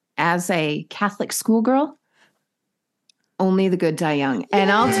 as a Catholic schoolgirl, Only the Good Die Young. And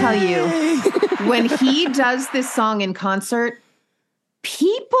I'll tell you, when he does this song in concert,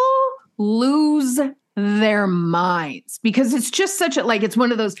 people lose their minds because it's just such a, it's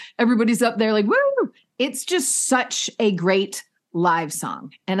one of those, everybody's up there like, woo! It's just such a great live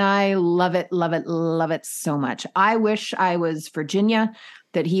song. And I love it, love it, love it so much. I wish I was Virginia,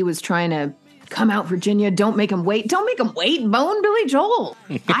 that he was trying to come out Virginia. Don't make him wait. Don't make him wait. Bone Billy Joel.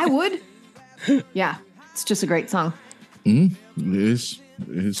 I would. Yeah. It's just a great song. It is.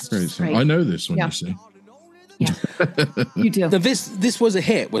 It's a great song. Great. I know this one, you see. Yeah. You do. Now, this was a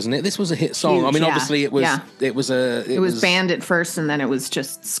hit, wasn't it? This was a hit song. Huge, I mean, obviously it was. Yeah. It was banned at first, and then it was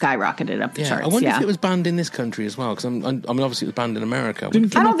just skyrocketed up the charts. I wonder if it was banned in this country as well, because I mean, obviously it was banned in America. I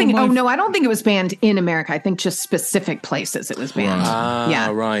don't think. Oh no, I don't think it was banned in America. I think just specific places it was banned.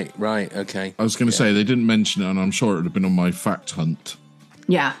 Right. Okay. I was going to say they didn't mention it, and I'm sure it would have been on my fact hunt.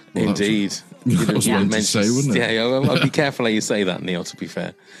 Yeah. Well, indeed. That was one to say, wouldn't it? Yeah. I'll be careful how you say that, Neil. To be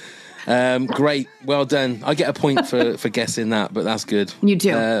fair. Great, well done. I get a point for guessing that, but that's good. You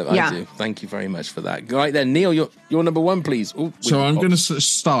do, I do. Thank you very much for that. Right then, Neil, you're number 1, please. Ooh, so I'm going to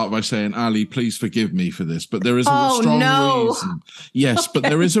start by saying, Ali, please forgive me for this, but there is a strong reason. Yes, but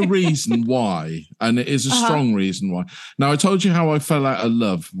there is a reason why, and it is a strong reason why. Now, I told you how I fell out of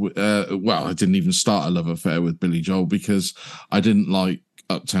love. Well, I didn't even start a love affair with Billy Joel because I didn't like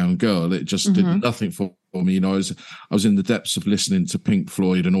Uptown Girl. It just did nothing for me. You know, I was in the depths of listening to Pink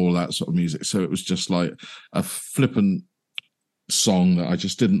Floyd and all that sort of music, so it was just like a flippant song that I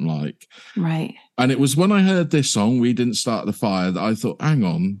just didn't like. Right. And it was when I heard this song, We Didn't Start the Fire, that I thought, hang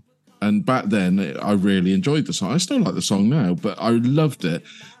on. And back then, I really enjoyed the song. I still like the song now, but I loved it.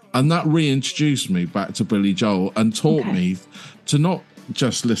 And that reintroduced me back to Billy Joel and taught me to not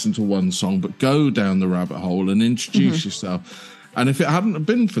just listen to one song, but go down the rabbit hole and introduce yourself. And if it hadn't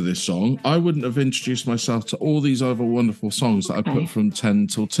been for this song, I wouldn't have introduced myself to all these other wonderful songs that I put from 10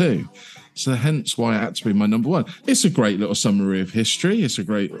 till 2. So hence why it had to be my number one. It's a great little summary of history.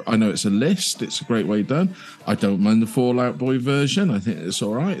 I know it's a list. It's a great way done. I don't mind the Fall Out Boy version. I think it's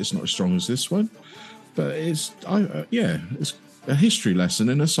all right. It's not as strong as this one. But it's a history lesson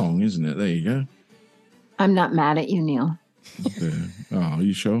in a song, isn't it? There you go. I'm not mad at you, Neil. Yeah. Oh, are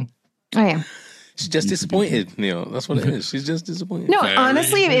you sure? I am. She's just disappointed, Neil. That's what it is. She's just disappointed. No,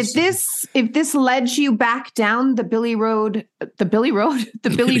 honestly, if this led you back down the Billy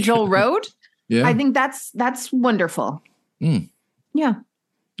Joel road, I think that's wonderful. Mm. Yeah.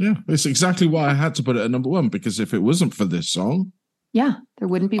 Yeah, it's exactly why I had to put it at number one, because if it wasn't for this song, there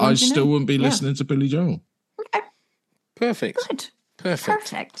wouldn't be. I still wouldn't be listening to Billy Joel. Okay. Perfect. Good.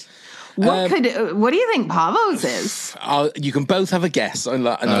 Perfect. What do you think Pavo's is? You can both have a guess. I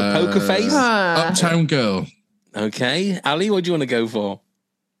know Poker Face. Uptown Girl. Okay. Ali, what do you want to go for?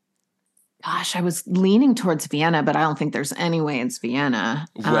 Gosh, I was leaning towards Vienna, but I don't think there's any way it's Vienna.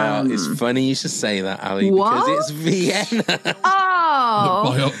 Well, it's funny you should say that, Ali, because it's Vienna.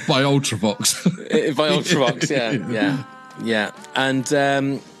 Oh. by Ultravox. By Ultravox, yeah.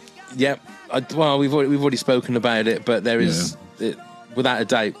 And, we've already spoken about it, but there is, without a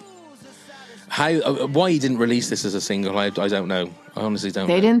doubt, why he didn't release this as a single, I don't know. I honestly don't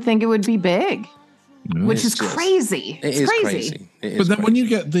know. They didn't think it would be big, which is just crazy. It's crazy. But then when you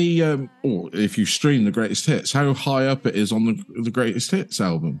get the, or if you stream the greatest hits, how high up it is on the greatest hits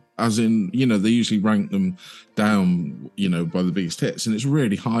album, as in, they usually rank them down, by the biggest hits, and it's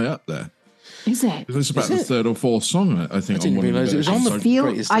really high up there. Is it? It's about the third or fourth song, I think. I didn't realize it was on the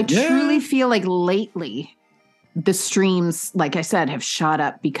greatest hits. I truly feel like lately, the streams, like I said, have shot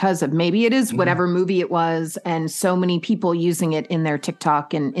up because of maybe it is whatever movie it was, and so many people using it in their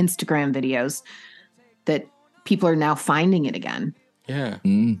TikTok and Instagram videos that people are now finding it again. Yeah.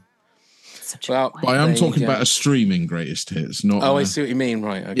 Well, I am talking about a streaming greatest hits, not. I see what you mean.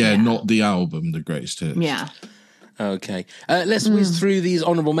 Right. Okay. Yeah, not the album, the greatest hits. Yeah. Okay. Let's whiz through these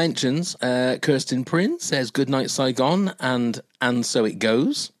honourable mentions. Kirsten Prince says "Good Night Saigon" and "So It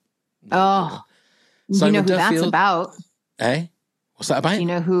Goes." Oh. Simon you know who Duffield. that's about? What's that about? You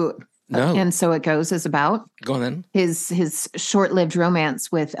know who No. And So It Goes is about? Go on then. His short-lived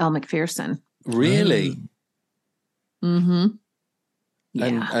romance with Elle Macpherson. Really? Mm-hmm.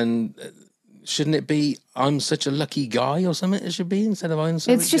 Yeah. And shouldn't it be "I'm Such a Lucky Guy" or something? It should be instead of "I'm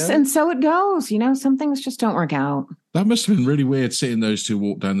So It's It just Goes? "And So It Goes." Some things just don't work out. That must have been really weird seeing those two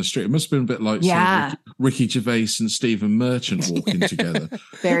walk down the street. It must have been a bit like seeing Ricky Gervais and Stephen Merchant walking together.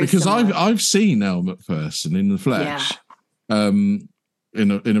 Very because similar. I've seen Elle Macpherson in the flesh. In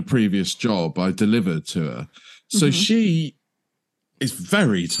a previous job, I delivered to her. So she is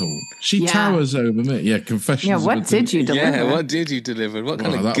very tall. She towers over me. Yeah, Confessions. Yeah, what did you deliver? Yeah, what did you deliver? What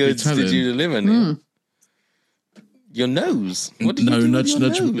kind of that'll be goods did telling. you deliver? Neil? Your nose. What did you do nudge,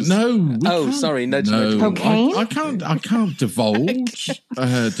 with your nudge. nose? No. Sorry, nudge. Cocaine? I can't divulge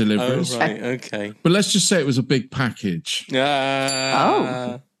her deliveries. Oh, right, okay. But let's just say it was a big package.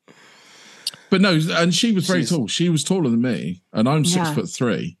 Oh. But no, and she was very tall. She was taller than me, and I'm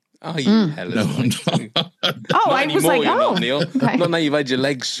 6'3". Oh, you hell No, I'm not. I was like, not, Neil. Okay. Not now you've had your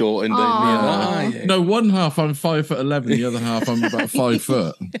legs shortened. Yeah. No, one half I'm 5'11", the other half I'm about 5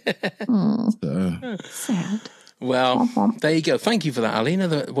 foot. Sad. Well, there you go. Thank you for that, Ali.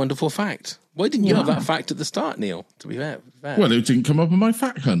 Another wonderful fact. Why didn't you have that fact at the start, Neil? To be fair. Well, it didn't come up on my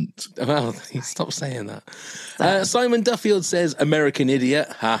fact hunt. Well, stop saying that. Simon Duffield says, "American Idiot."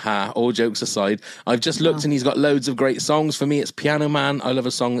 Ha. All jokes aside, I've just looked and he's got loads of great songs. For me, it's Piano Man. I love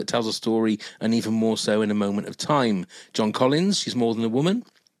a song that tells a story, and even more so in a moment of time. John Collins, She's More Than a Woman.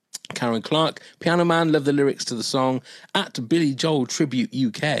 Karen Clark, Piano Man, love the lyrics to the song. At Billy Joel Tribute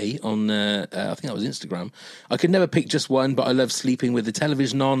UK on, I think that was Instagram. I could never pick just one, but I love Sleeping with the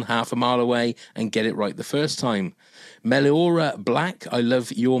Television On, Half a Mile Away, and Get It Right the First Time. Meliora Black, I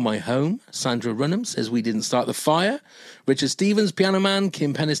love You're My Home. Sandra Runham says We Didn't Start the Fire. Richard Stevens, Piano Man.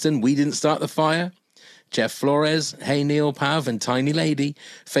 Kim Peniston, We Didn't Start the Fire. Jeff Flores, Hey Neil, Pav, and Tiny Lady.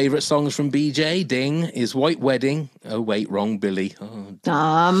 Favourite songs from BJ, Ding, is White Wedding. Oh, wait, wrong, Billy.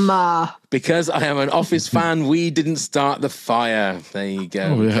 Oh. Because I am an Office fan, We Didn't Start the Fire. There you go.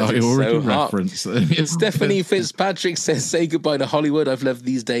 Oh, yeah, I already hot. referenced Stephanie Fitzpatrick says, Say Goodbye to Hollywood. I've loved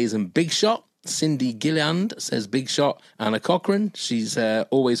These Days and Big Shot. Cindy Gilliland says, big shot. Anna Cochran, she's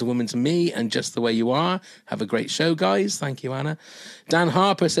always a woman to me and just the way you are. Have a great show, guys. Thank you, Anna. Dan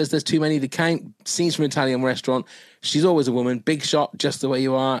Harper says, there's too many to count. Scenes from Italian Restaurant. She's always a woman. Big shot, just the way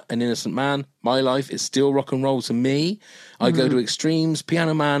you are. An innocent man. My life is still rock and roll to me. I go to extremes.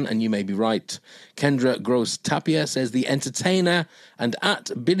 Piano Man, and you may be right. Kendra Gross Tapia says, the entertainer. And at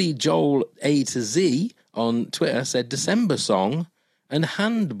Billy Joel A to Z on Twitter said, December Song and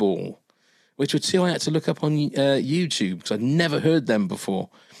Handball, which were two I had to look up on YouTube because I'd never heard them before.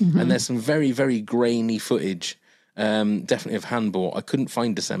 And there's some very, very grainy footage, definitely of Handball. I couldn't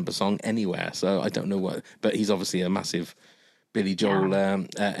find December Song anywhere, so I don't know what, but he's obviously a massive Billy Joel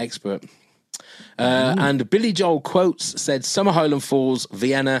expert. And Billy Joel quotes said, Summer Highland Falls,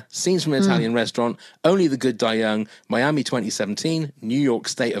 Vienna, Scenes from an Italian Restaurant, Only the Good Die Young, Miami 2017, New York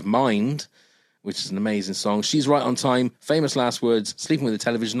State of Mind, which is an amazing song. She's Right on Time, Famous Last Words, Sleeping with the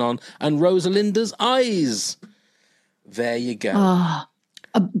Television On, and Rosalinda's Eyes. There you go.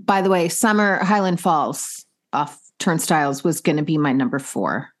 By the way, Summer Highland Falls off Turnstiles was going to be my number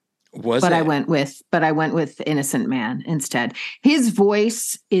 4. But I went with Innocent Man instead. His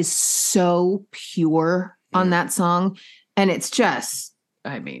voice is so pure on that song, and it's just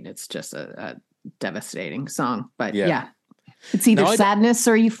a devastating song. But yeah. It's either sadness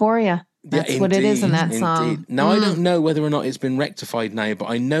or euphoria. That's what it is in that song. Now, I don't know whether or not it's been rectified now, but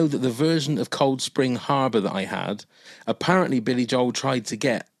I know that the version of Cold Spring Harbor that I had, apparently Billy Joel tried to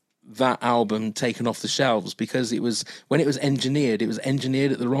get that album taken off the shelves because when it was engineered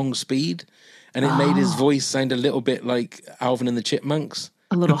at the wrong speed, and it made his voice sound a little bit like Alvin and the Chipmunks.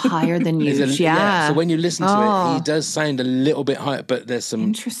 A little higher than usual. So when you listen to it, he does sound a little bit higher, but there's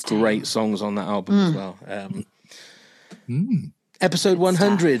some great songs on that album as well. Episode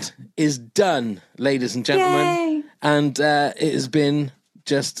 100 is done, ladies and gentlemen. Yay. And it has been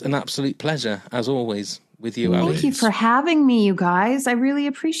just an absolute pleasure, as always, with you, Ali. Thank you for having me, you guys. I really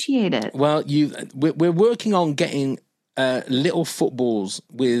appreciate it. Well, we're working on getting little footballs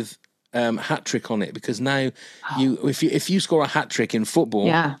with hat trick on it, because now if you score a hat trick in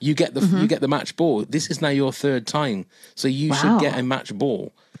football, you get the match ball. This is now your 3rd time, so you should get a match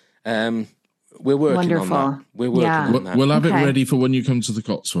ball. We're working on that. We're working on that. We'll have it ready for when you come to the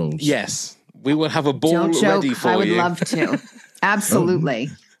Cotswolds. Yes, we will have a ball ready for you. I would love to. Absolutely.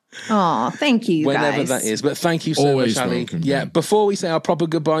 Oh, thank you, whenever guys. that is. But thank you so much, Ali. Yeah. Before we say our proper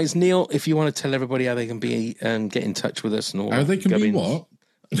goodbyes, Neil, if you want to tell everybody how they can be get in touch with us and all. How they can be what?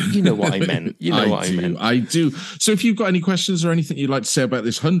 You know what I meant. I do. So if you've got any questions or anything you'd like to say about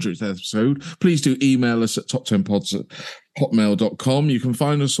this 100th episode, please do email us at top10pods@hotmail.com. You can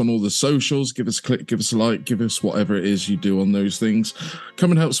find us on all the socials. Give us a click, give us a like, give us whatever it is you do on those things.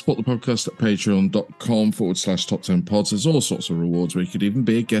 Come and help support the podcast at patreon.com/top10pods. There's all sorts of rewards where you could even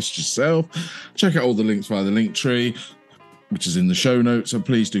be a guest yourself. Check out all the links via the link tree, which is in the show notes. And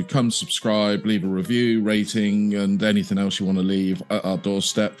please do come subscribe, leave a review, rating, and anything else you want to leave at our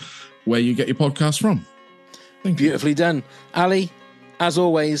doorstep where you get your podcast from. Beautifully done. Ali, as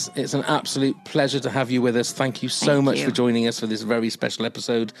always, it's an absolute pleasure to have you with us. Thank you so much for joining us for this very special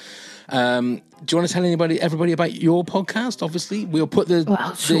episode. Do you want to tell everybody about your podcast? Obviously, we'll put the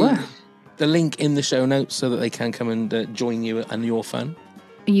link in the show notes so that they can come and join you and your fun.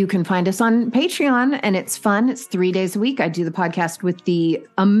 You can find us on Patreon, and it's fun. It's 3 days a week. I do the podcast with the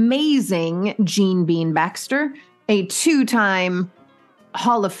amazing Gene Bean Baxter, a 2-time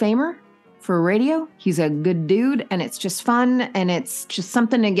Hall of Famer for radio. He's a good dude, and it's just fun, and it's just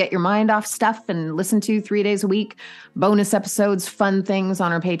something to get your mind off stuff and listen to 3 days a week. Bonus episodes, fun things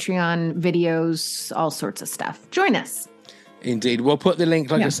on our Patreon, videos, all sorts of stuff. Join us. Indeed. We'll put the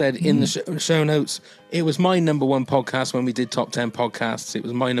link, like I said, in the show notes. It was my number 1 podcast when we did Top 10 Podcasts. It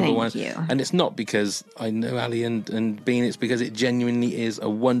was my number 1. And it's not because I know Ali and Bean. It's because it genuinely is a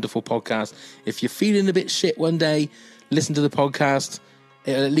wonderful podcast. If you're feeling a bit shit one day, listen to the podcast.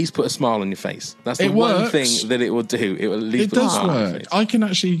 It'll at least put a smile on your face. That's the one thing that it will do. It will at least put a smile on your face. I can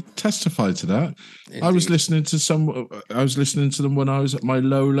actually testify to that. Indeed. I was listening to them when I was at my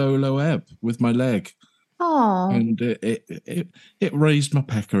low ebb with my leg. Oh, and it raised my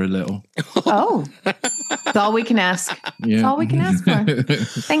pecker a little. Oh, that's all we can ask. Yeah. That's all we can ask for.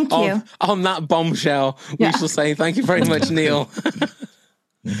 Thank you. On that bombshell, we shall say thank you very much, Neil.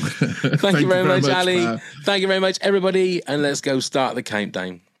 Thank you very much, Ali. Thank you very much, everybody. And let's go start the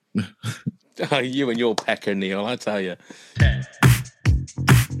countdown. You and your pecker, Neil, I tell you. 10,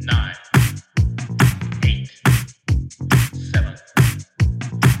 9, 8, 7,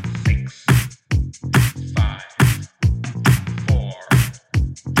 6, 5, 4,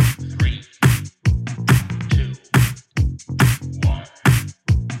 3, 2, 1.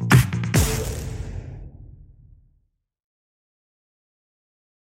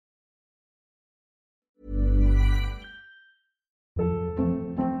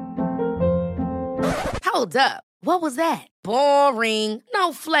 Hold up. What was that? Boring.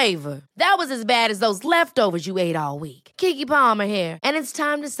 No flavor. That was as bad as those leftovers you ate all week. Keke Palmer here, and it's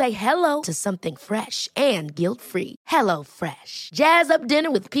time to say hello to something fresh and guilt-free. Hello Fresh. Jazz up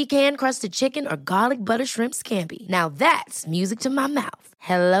dinner with pecan-crusted chicken or garlic butter shrimp scampi. Now that's music to my mouth.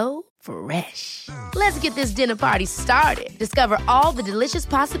 Hello Fresh. Let's get this dinner party started. Discover all the delicious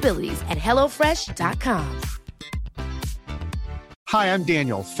possibilities at HelloFresh.com. Hi, I'm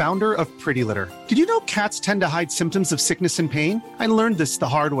Daniel, founder of Pretty Litter. Did you know cats tend to hide symptoms of sickness and pain? I learned this the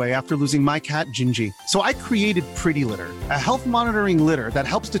hard way after losing my cat, Gingy. So I created Pretty Litter, a health monitoring litter that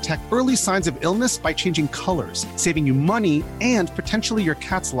helps detect early signs of illness by changing colors, saving you money and potentially your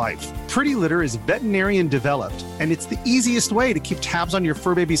cat's life. Pretty Litter is veterinarian developed, and it's the easiest way to keep tabs on your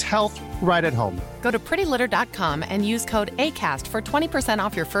fur baby's health right at home. Go to prettylitter.com and use code ACAST for 20%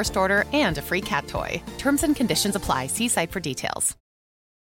 off your first order and a free cat toy. Terms and conditions apply. See site for details.